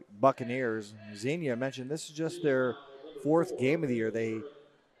the Buccaneers. Xenia mentioned this is just their 4th game of the year. They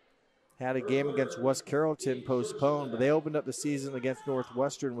had a game against West Carrollton postponed, but they opened up the season against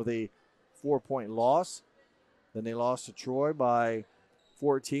Northwestern with a 4-point loss. Then they lost to Troy by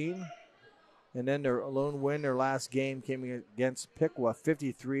 14. And then their lone win, their last game, came against Piqua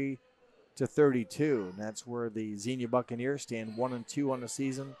 53-32. And that's where the Xenia Buccaneers stand 1-2 on the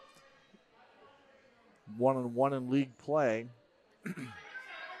season, 1-1 in league play.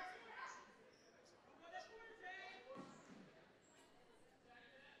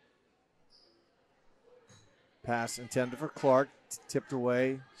 Pass intended for Clark, tipped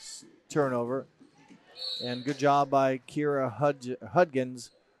away, turnover. And good job by Kira Hudgens,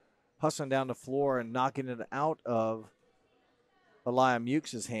 hustling down the floor and knocking it out of Elia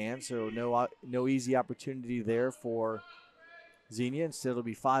Mukes' hand. So no easy opportunity there for Xenia. Instead, it'll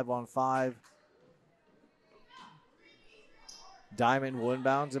be 5-on-5. Diamond will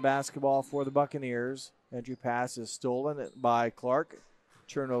inbounds the basketball for the Buccaneers. Entry pass is stolen by Clark.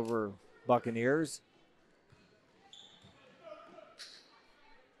 Turnover Buccaneers.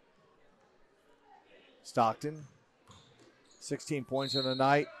 Stockton, 16 points on the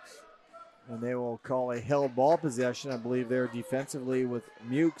night, and they will call a held ball possession. I believe there defensively with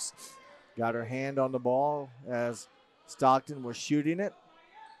Mukes. Got her hand on the ball as Stockton was shooting it.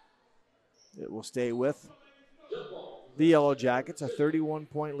 It will stay with the Yellow Jackets, a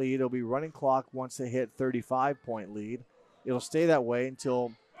 31-point lead. It'll be running clock once they hit 35-point lead. It'll stay that way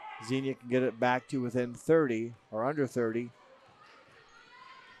until Xenia can get it back to within 30 or under 30.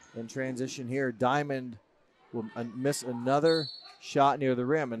 In transition here, Diamond will miss another shot near the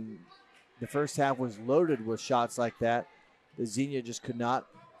rim, and the first half was loaded with shots like that. The Xenia just could not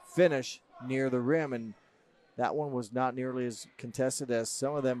finish near the rim, and that one was not nearly as contested as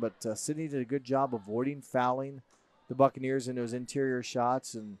some of them, but Sidney did a good job avoiding fouling the Buccaneers in those interior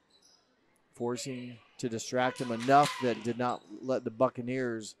shots and forcing to distract them enough that did not let the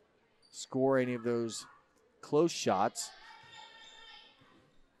Buccaneers score any of those close shots.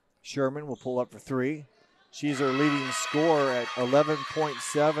 Sherman will pull up for 3. She's our leading scorer at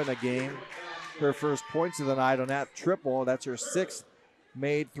 11.7 a game. Her first points of the night on that triple. That's her 6th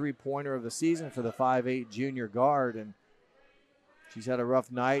made 3-pointer of the season for the 5'8 junior guard. And she's had a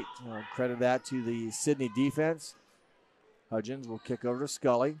rough night. Credit that to the Sidney defense. Hudgens will kick over to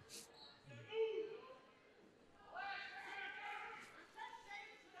Scully.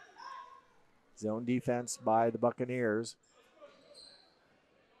 Zone defense by the Buccaneers.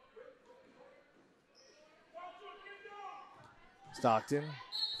 Stockton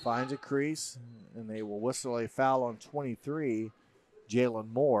finds a crease, and they will whistle a foul on 23.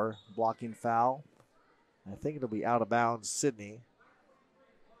 Jalen Moore, blocking foul. I think it'll be out of bounds, Sidney.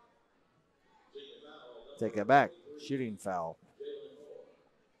 Take it back, shooting foul.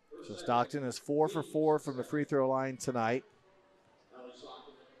 So Stockton is 4 for 4 from the free throw line tonight.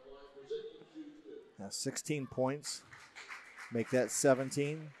 Has 16 points, make that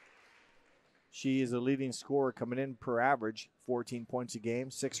 17. She is the leading scorer coming in per average, 14 points a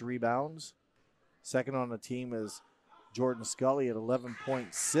game, 6 rebounds. Second on the team is Jordan Scully at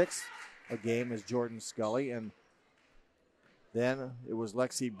 11.6 a game is Jordan Scully. And then it was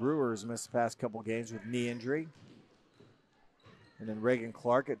Lexi Brewer who's missed the past couple games with knee injury. And then Reagan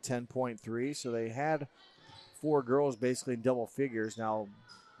Clark at 10.3. So they had 4 girls basically in double figures. Now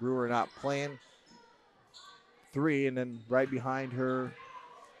Brewer not playing 3. And then right behind her,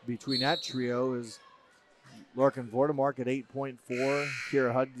 between that trio, is Larkin Vordemark at 8.4.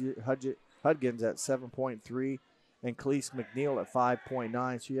 Kira Hudgens at 7.3. And Khalees McNeil at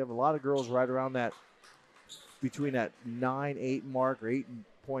 5.9. So you have a lot of girls right around that, between that 9-8 mark, or 8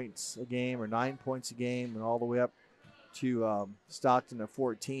 points a game or 9 points a game, and all the way up to Stockton at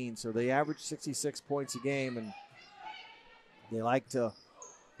 14. So they average 66 points a game, and they like to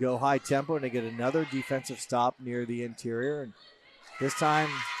go high tempo, and they get another defensive stop near the interior. And this time,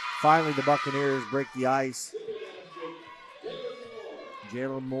 finally, the Buccaneers break the ice.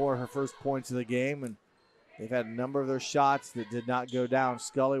 Jalen Moore, her first points of the game, and they've had a number of their shots that did not go down.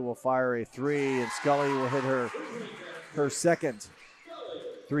 Scully will fire a 3, and Scully will hit her second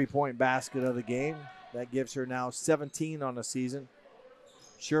 3-point basket of the game. That gives her now 17 on the season.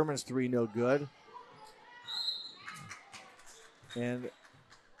 Sherman's 3 no good. And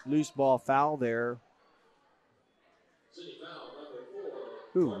loose ball foul there.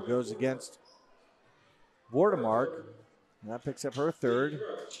 Who goes against Vordemark. That picks up her third.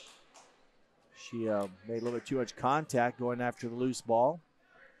 She made a little bit too much contact going after the loose ball.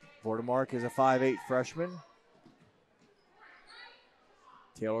 Vordemark is a 5'8 freshman.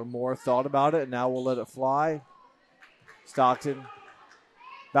 Taylor Moore thought about it, and now we'll let it fly. Stockton,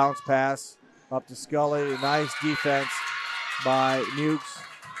 bounce pass up to Scully. Nice defense by Mukes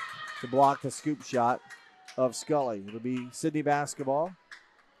to block the scoop shot of Scully. It'll be Sidney basketball.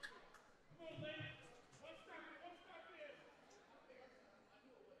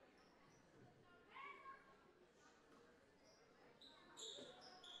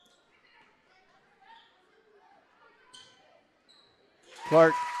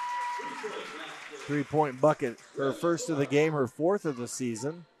 Clark, 3-point bucket. Her first of the game, her fourth of the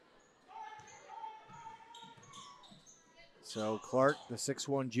season. So Clark, the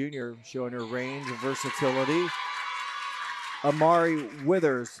 6'1 junior, showing her range and versatility. Amari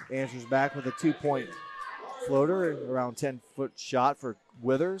Withers answers back with a 2-point floater, around 10-foot shot for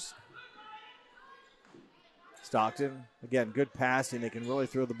Withers. Stockton, again, good passing. They can really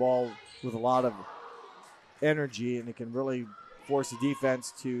throw the ball with a lot of energy, and they can really force the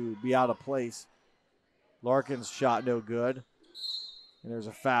defense to be out of place. Larkin's shot no good. And there's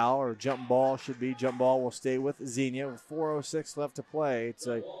a foul, or jump ball should be. Jump ball will stay with Xenia with 4:06 left to play. It's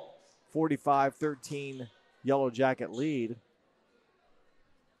a 45-13 Yellow Jacket lead.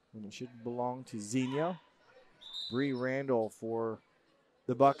 And it should belong to Xenia. Bree Randall for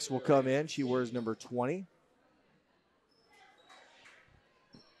the Bucks will come in. She wears number 20.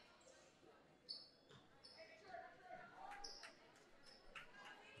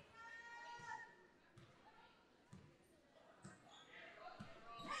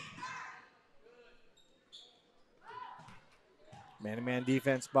 Man-to-man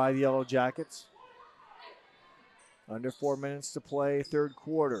defense by the Yellow Jackets. Under 4 minutes to play, third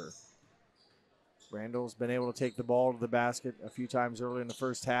quarter. Randall's been able to take the ball to the basket a few times early in the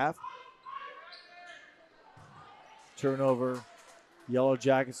first half. Turnover. Yellow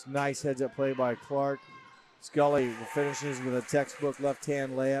Jackets, nice heads-up play by Clark. Scully finishes with a textbook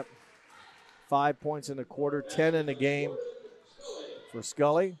left-hand layup. 5 points in the quarter, 10 in the game for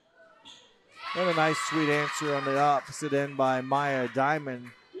Scully. And a nice sweet answer on the opposite end by Maya Diamond,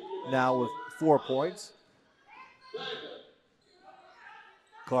 now with 4 points.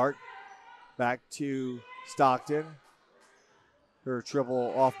 Clark back to Stockton. Her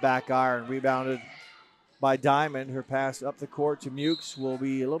triple off back iron, rebounded by Diamond. Her pass up the court to Mukes will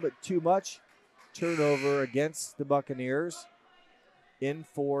be a little bit too much. Turnover against the Buccaneers. In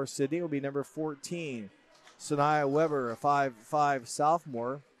for Sidney will be number 14. Sanaya Weber, a 5'5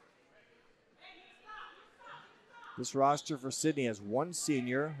 sophomore. This roster for Sidney has 1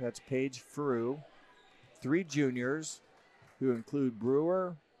 senior, that's Paige Frew, 3 juniors, who include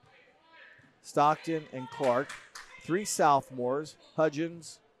Brewer, Stockton, and Clark, 3 sophomores,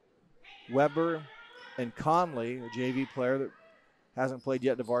 Hudgens, Weber, and Conley, a JV player that hasn't played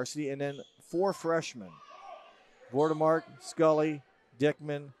yet to varsity, and then 4 freshmen, Vordemark, Scully,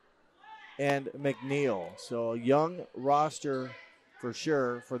 Dickman, and McNeil. So a young roster for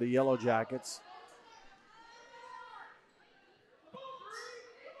sure for the Yellow Jackets.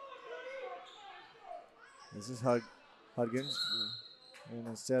 This is Hudgens, and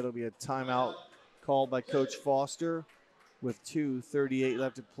instead it'll be a timeout called by Coach Foster. with 2:38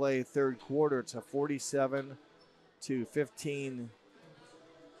 left to play third quarter. It's a 47-15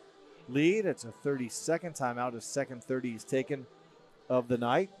 lead. It's a 32nd timeout. His second 30 is taken of the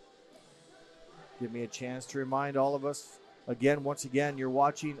night. Give me a chance to remind all of us again, once again, you're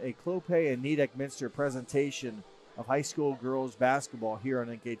watching a Clopay and Nidec Minster presentation of high school girls basketball here on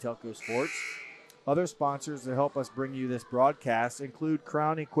NKTelco Sports. Other sponsors that help us bring you this broadcast include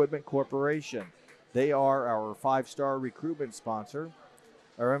Crown Equipment Corporation. They are our 5-star recruitment sponsor.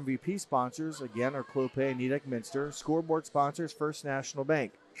 Our MVP sponsors, again, are Clopay and Nidec Minster. Scoreboard sponsors, First National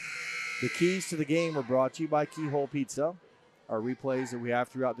Bank. The keys to the game are brought to you by Keyhole Pizza. Our replays that we have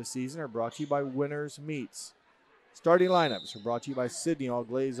throughout the season are brought to you by Winners Meats. Starting lineups are brought to you by Sidney All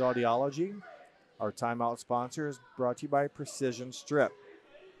Glaze Audiology. Our timeout sponsor is brought to you by Precision Strip.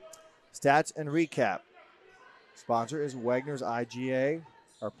 Stats and recap. Sponsor is Wagner's IGA.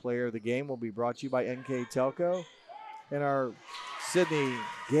 Our player of the game will be brought to you by NKTelco. And our Sidney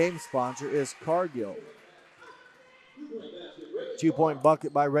game sponsor is Cargill. 2-point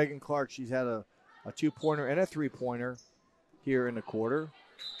bucket by Reagan Clark. She's had a 2-pointer and a 3-pointer here in the quarter.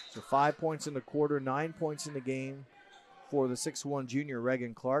 So 5 points in the quarter, 9 points in the game for the 6'1 junior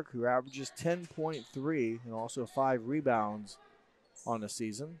Reagan Clark, who averages 10.3 and also 5 rebounds on the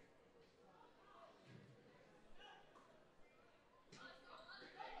season.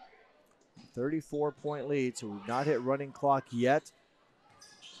 A 34-point lead, so we've not hit running clock yet.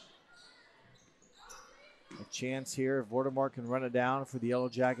 A chance here if Vortemar can run it down for the Yellow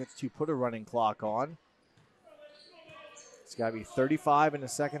Jackets to put a running clock on. It's got to be 35 in the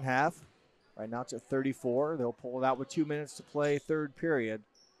second half. Right now it's at 34. They'll pull it out with 2 minutes to play third period.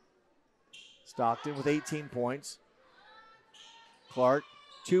 Stockton with 18 points. Clark,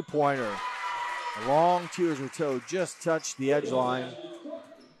 2-pointer. A long two as her toe just touched the edge line.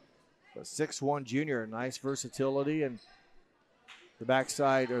 The 6'1 junior, nice versatility, and the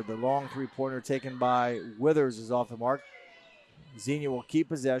backside or the long 3-pointer taken by Withers is off the mark. Xenia will keep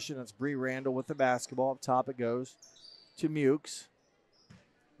possession. That's Bree Randall with the basketball. Up top it goes to Mukes.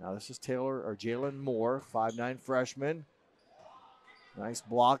 Now this is Jalen Moore, 5'9 freshman. Nice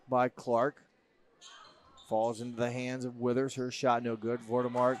block by Clark. Falls into the hands of Withers. Her shot no good.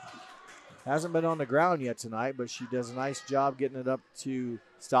 Vortemar hasn't been on the ground yet tonight, but she does a nice job getting it up to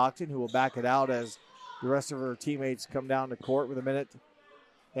Stockton, who will back it out as the rest of her teammates come down to court with 1 minute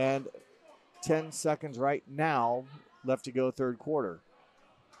and 10 seconds right now left to go third quarter.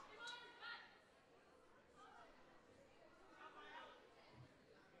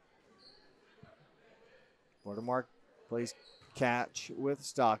 Vortemar plays catch with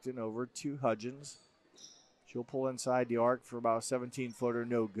Stockton over to Hudgens. She'll pull inside the arc for about a 17-footer,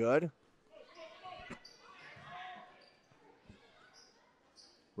 no good.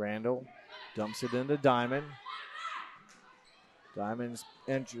 Randall dumps it into Diamond. Diamond's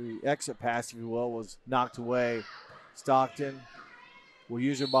exit pass, if you will, was knocked away. Stockton will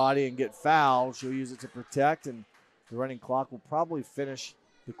use her body and get fouled. She'll use it to protect, and the running clock will probably finish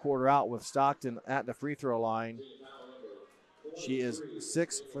the quarter out with Stockton at the free throw line. She is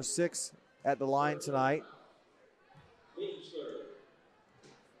 6 for 6 at the line tonight.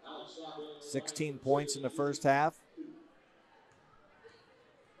 16 points in the first half.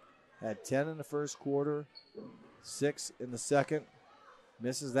 Had 10 in the first quarter, 6 in the second.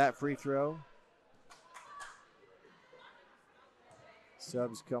 Misses that free throw.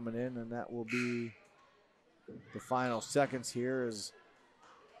 Subs coming in, and that will be the final seconds here is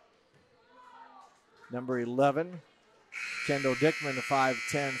number 11, Kendall Dickman, the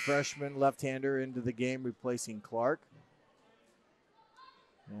 5'10 freshman left-hander, into the game, replacing Clark.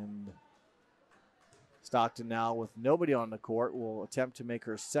 And Stockton now with nobody on the court will attempt to make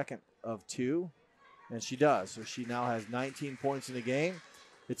her second of 2, and she does. So she now has 19 points in the game.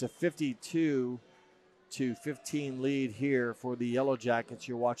 It's a 52-15 lead here for the Yellow Jackets.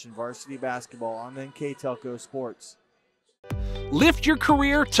 You're watching varsity basketball on NKTelco Sports. Lift your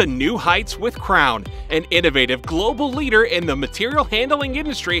career to new heights with Crown, an innovative global leader in the material handling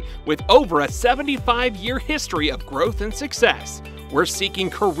industry with over a 75-year history of growth and success. We're seeking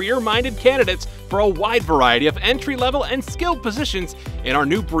career-minded candidates for a wide variety of entry-level and skilled positions in our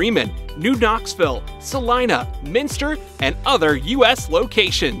new Bremen, New Knoxville, Salina, Minster, and other U.S.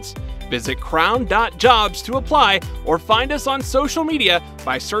 locations. Visit crown.jobs to apply or find us on social media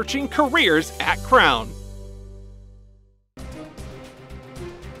by searching Careers at Crown.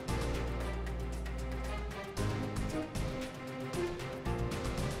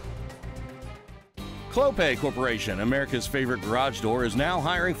 Clopay Corporation, America's favorite garage door, is now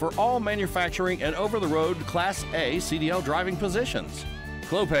hiring for all manufacturing and over-the-road Class A CDL driving positions.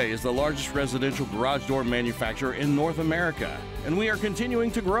 Clopay is the largest residential garage door manufacturer in North America, and we are continuing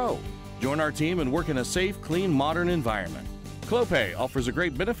to grow. Join our team and work in a safe, clean, modern environment. Clopay offers a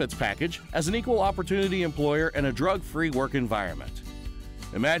great benefits package as an equal opportunity employer and a drug-free work environment.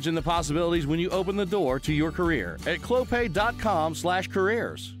 Imagine the possibilities when you open the door to your career at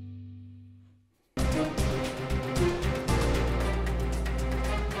clopay.com/careers.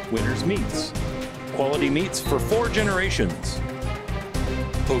 Winners Meats. Quality meats for 4 generations.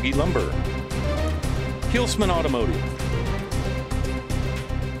 Hoagie Lumber. Hilsman Automotive.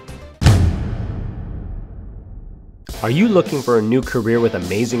 Are you looking for a new career with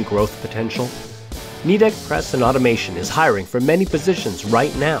amazing growth potential? NKTelco Press and Automation is hiring for many positions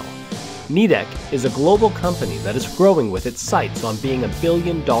right now. NKTelco is a global company that is growing with its sights on being a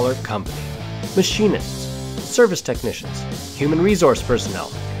billion-dollar company. Machinists, service technicians, human resource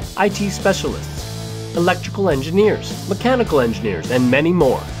personnel, IT specialists, electrical engineers, mechanical engineers, and many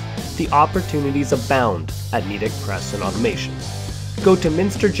more. The opportunities abound at NKTelco Press and Automation. Go to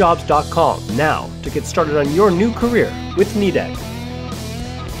minsterjobs.com now to get started on your new career with NKTelco.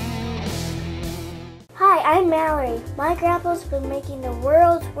 Hi, I'm Mallory. My grandpa's been making the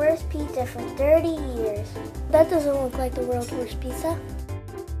world's worst pizza for 30 years. That doesn't look like the world's worst pizza.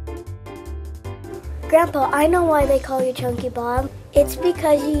 Grandpa, I know why they call you Chunky Bob. It's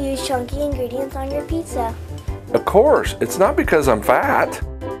because you use chunky ingredients on your pizza. Of course, it's not because I'm fat.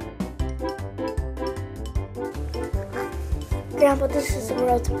 Grandpa, this is the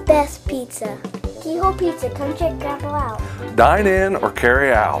world's best pizza. Keyhole Pizza, come check Grandpa out. Dine in or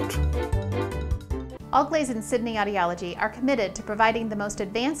carry out. Allglaze and Sidney Audiology are committed to providing the most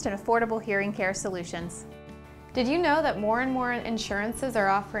advanced and affordable hearing care solutions. Did you know that more and more insurances are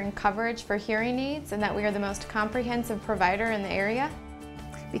offering coverage for hearing aids and that we are the most comprehensive provider in the area?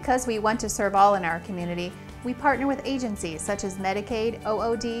 Because we want to serve all in our community, we partner with agencies such as Medicaid,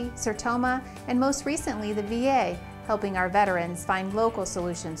 OOD, Sertoma, and most recently the VA, helping our veterans find local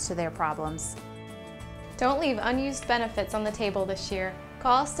solutions to their problems. Don't leave unused benefits on the table this year.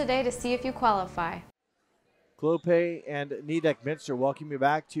 Call us today to see if you qualify. Clopay and NKTelco Minster welcome you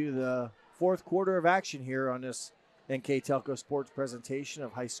back to the fourth quarter of action here on this NKTelco Sports presentation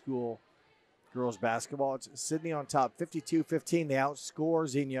of high school girls basketball. It's Sidney on top, 52-15. They outscore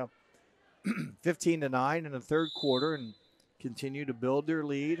Xenia 15-9 in the third quarter and continue to build their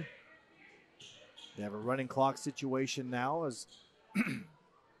lead. They have a running clock situation now as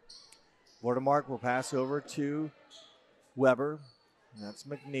Vordemark will pass over to Weber. That's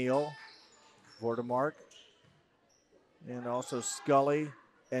McNeil, Vordemark, and also Scully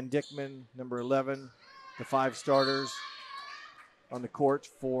and Dickman, number 11, the 5 starters on the court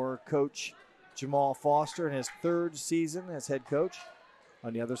for Coach Jamal Foster in his 3rd season as head coach.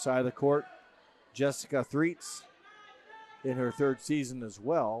 On the other side of the court, Jessica Threets in her 3rd season as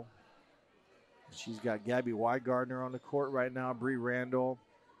well. She's got Gabby Weigardner on the court right now, Bree Randall,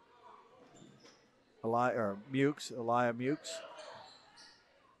 Elia Mukes,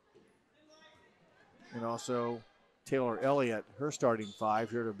 and also Taylor Elliott, her starting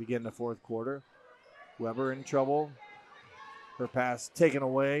 5 here to begin the fourth quarter. Weber in trouble. Her pass taken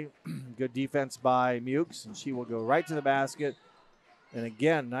away. Good defense by Mukes, and she will go right to the basket. And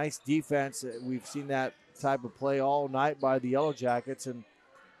again, nice defense. We've seen that type of play all night by the Yellow Jackets, and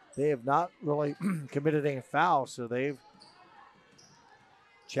they have not really committed any fouls, so they've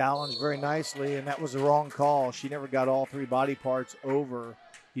challenged very nicely, and that was the wrong call. She never got all 3 body parts over.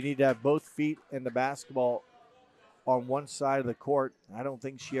 You need to have both feet in the basketball on one side of the court. I don't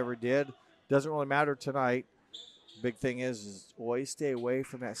think she ever did. Doesn't really matter tonight. Big thing is always stay away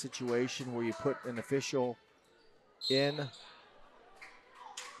from that situation where you put an official in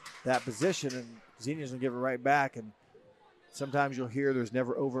that position, and Xenia's going to give it right back. And sometimes you'll hear there's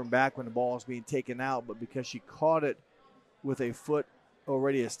never over and back when the ball is being taken out, but because she caught it with a foot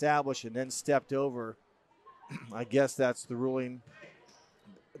already established and then stepped over, I guess that's the ruling.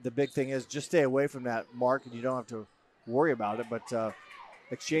 The big thing is just stay away from that mark, and you don't have to worry about it. But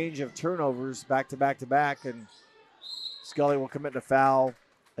exchange of turnovers back to back to back, and Scully will commit a foul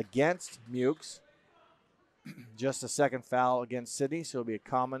against Mukes. Just a second foul against Sidney, so it'll be a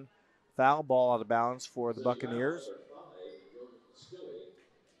common foul. Ball out of bounds for the Buccaneers.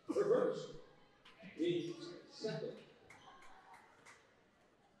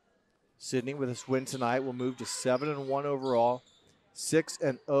 Sidney with this win tonight will move to 7-1 overall,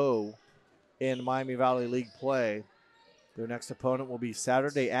 6-0 in Miami Valley League play. Their next opponent will be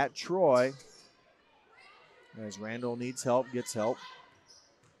Saturday at Troy, as Randall needs help, gets help.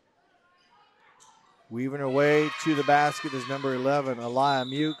 Weaving her way to the basket is number 11, Elia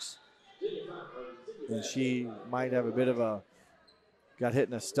Mukes. And she might have a bit of a got hit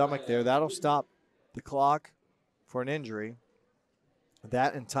in the stomach there. That'll stop the clock for an injury.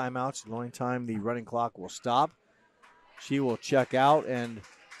 That and timeouts, the only time the running clock will stop. She will check out, and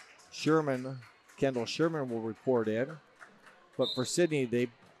Kendall Sherman will report in. But for Sidney, they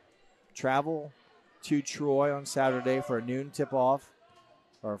travel to Troy on Saturday for a noon tip-off,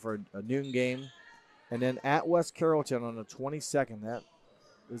 or for a noon game. And then at West Carrollton on the 22nd. That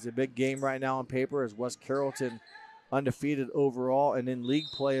is a big game right now on paper, as West Carrollton undefeated overall and in league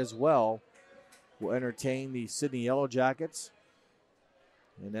play as well will entertain the Sidney Yellow Jackets.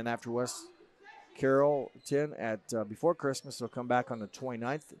 And then after West Carrollton at before Christmas, they'll come back on the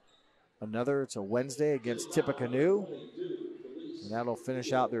 29th. It's a Wednesday against Tippecanoe. And that'll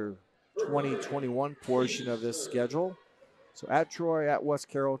finish out their 2021 portion of this schedule. So at Troy, at West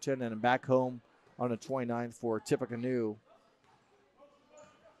Carrollton, and back home on the 29th for Tippecanoe.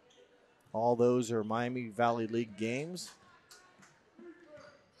 All those are Miami Valley League games.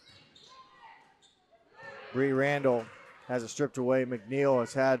 Bree Randall has it stripped away. McNeil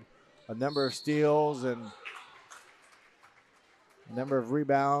has had a number of steals and a number of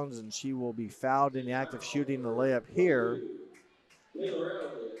rebounds, and she will be fouled in the act of shooting the layup here.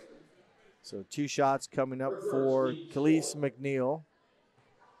 So 2 shots coming up for Khalees McNeil.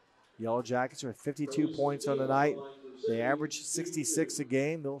 Yellow Jackets are at 52 points on the night. They average 66 a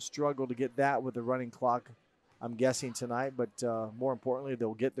game. They'll struggle to get that with the running clock, I'm guessing, tonight. But more importantly,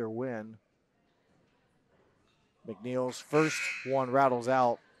 they'll get their win. McNeil's first one rattles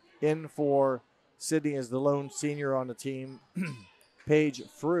out. In for Sidney is the lone senior on the team, Paige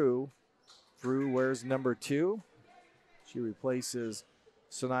Frew. Frew wears number 2. She replaces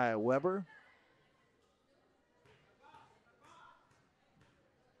Sanaya Weber.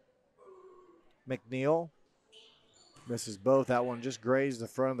 McNeil misses both. That one just grazed the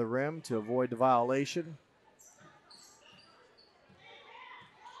front of the rim to avoid the violation.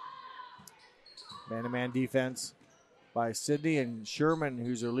 Man-to-man defense by Sidney, and Sherman,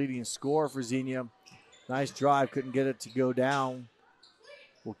 who's their leading scorer for Xenia. Nice drive, couldn't get it to go down.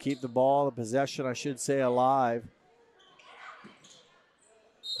 Will keep the ball, the possession, I should say, alive.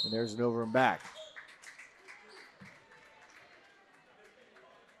 And there's an over and back.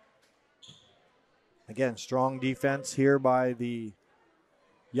 Again, strong defense here by the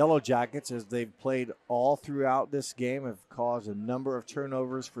Yellow Jackets as they've played all throughout this game, have caused a number of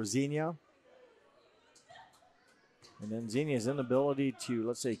turnovers for Xenia. And then Xenia's inability to,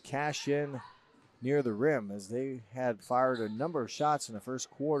 let's say, cash in near the rim, as they had fired a number of shots in the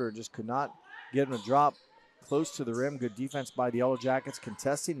first quarter, just could not get them to drop close to the rim. Good defense by the Yellow Jackets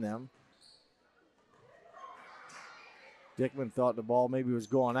contesting them. Dickman thought the ball maybe was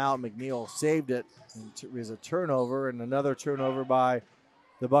going out. McNeil saved it. It was a turnover, and another turnover by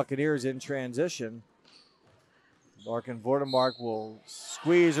the Buccaneers in transition. Larkin Vordemark will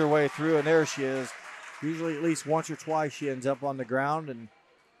squeeze her way through, and there she is. Usually at least once or twice she ends up on the ground, and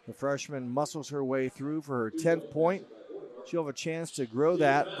the freshman muscles her way through for her 10th point. She'll have a chance to grow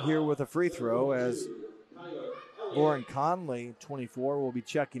that here with a free throw, as Lauren Conley, 24, will be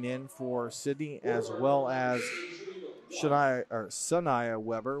checking in for Sidney, as well as Sanaya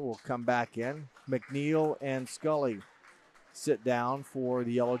Weber will come back in. McNeil and Scully sit down for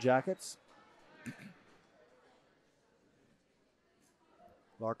the Yellow Jackets.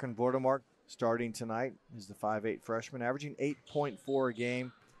 Larkin Vordemark starting tonight is the 5'8 freshman, averaging 8.4 a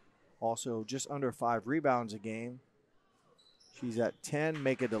game. Also just under 5 rebounds a game. She's at 10,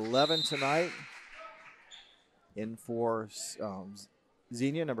 make it 11 tonight. In for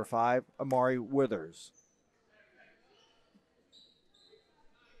Xenia, number 5, Amari Withers.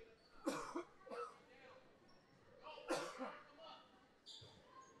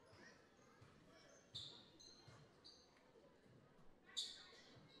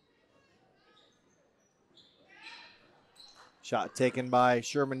 Shot taken by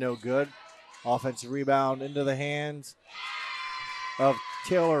Sherman, no good. Offensive rebound into the hands of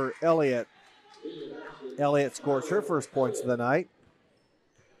Taylor Elliott. Elliott scores her first points of the night.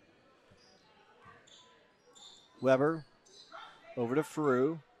 Weber over to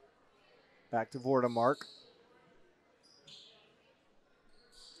Frew. Back to Vordemark.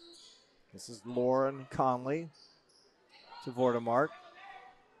 This is Lauren Conley to Vordemark.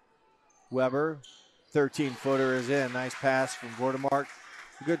 Weber, 13-footer is in. Nice pass from Vordemark.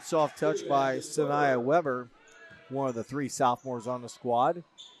 A good soft touch by Sanaya Weber, one of the 3 sophomores on the squad.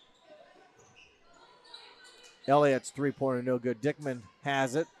 Elliott's three-pointer no good. Dickman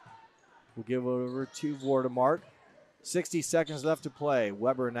has it. We'll give it over to Vordemark. 60 seconds left to play.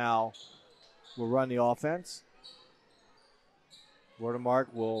 Weber now will run the offense.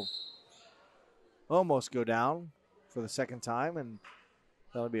 Vordemark will almost go down for the second time, and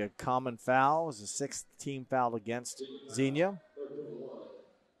That'll be a common foul. It's the 6th team foul against Xenia.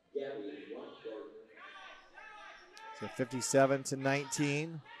 So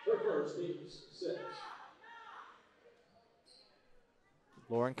 57-19.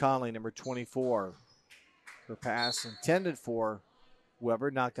 Lauren Conley, number 24. Her pass intended for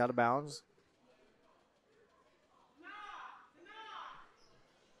Weber, knocked out of bounds.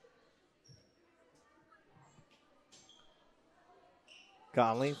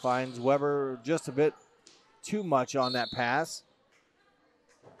 Conley finds Weber just a bit too much on that pass.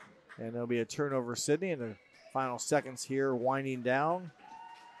 And there'll be a turnover, Sidney, in the final seconds here, winding down.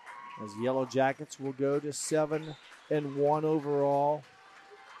 As Yellow Jackets will go to 7-1 overall.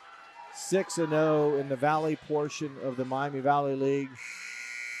 6-0 in the Valley portion of the Miami Valley League.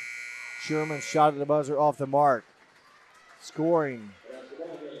 Sherman shot at the buzzer off the mark. Scoring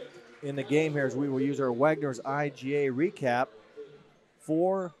in the game here as we will use our Wagner's IGA recap.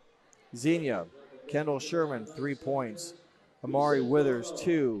 For Xenia, Kendall Sherman, 3 points. Amari Withers,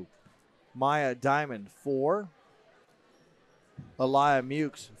 2. Maya Diamond, 4. Elia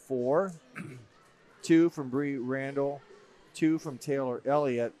Mukes, 4. 2 from Bree Randall, 2 from Taylor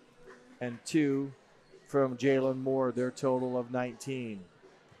Elliott, and 2 from Jalen Moore, their total of 19.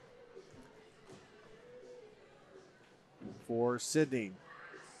 For Sidney,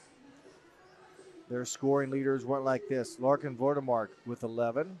 their scoring leaders went like this. Larkin Vordemark with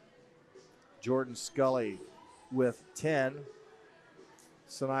 11. Jordan Scully with 10.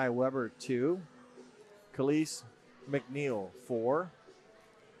 Sanaya Weber, 2. Khalees McNeil, 4.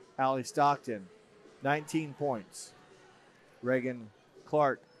 Allie Stockton, 19 points. Reagan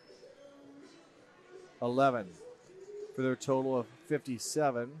Clark, 11. For their total of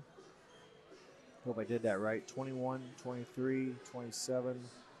 57. Hope I did that right. 21, 23, 27,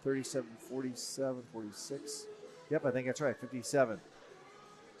 37, 47, 46. Yep, I think that's right, 57.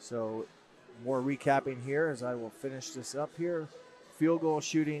 So more recapping here as I will finish this up here. Field goal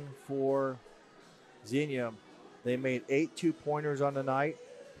shooting for Xenia. They made 8 two-pointers on the night,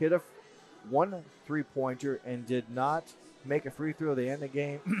 hit a 1 3-pointer, and did not make a free throw. They end the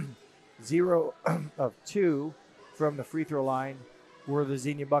game 0 of 2 from the free throw line were the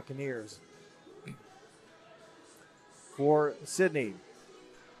Xenia Buccaneers. For Sidney,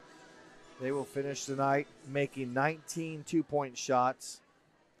 they will finish the night making 19 two-point shots,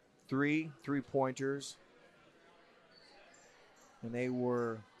 3 3-pointers, and they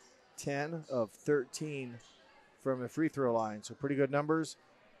were 10 of 13 from the free throw line. So pretty good numbers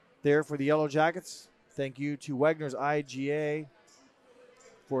there for the Yellow Jackets. Thank you to Wagner's IGA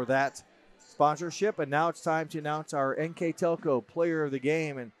for that sponsorship. And now it's time to announce our NKTelco player of the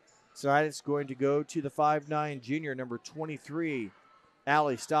game. And tonight it's going to go to the 5'9" junior, number 23,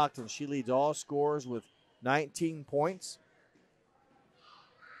 Allie Stockton. She leads all scorers with 19 points.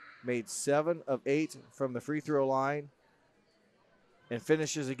 Made 7 of 8 from the free throw line. And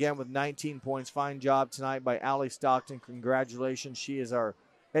finishes again with 19 points. Fine job tonight by Allie Stockton. Congratulations. She is our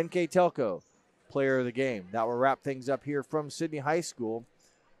NKTelco player of the game. That will wrap things up here from Sidney High School.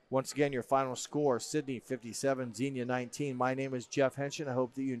 Once again, your final score, Sidney 57, Xenia 19. My name is Jeff Henshin. I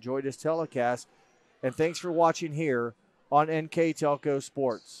hope that you enjoyed this telecast. And thanks for watching here on NKTelco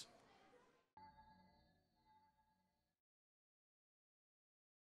Sports.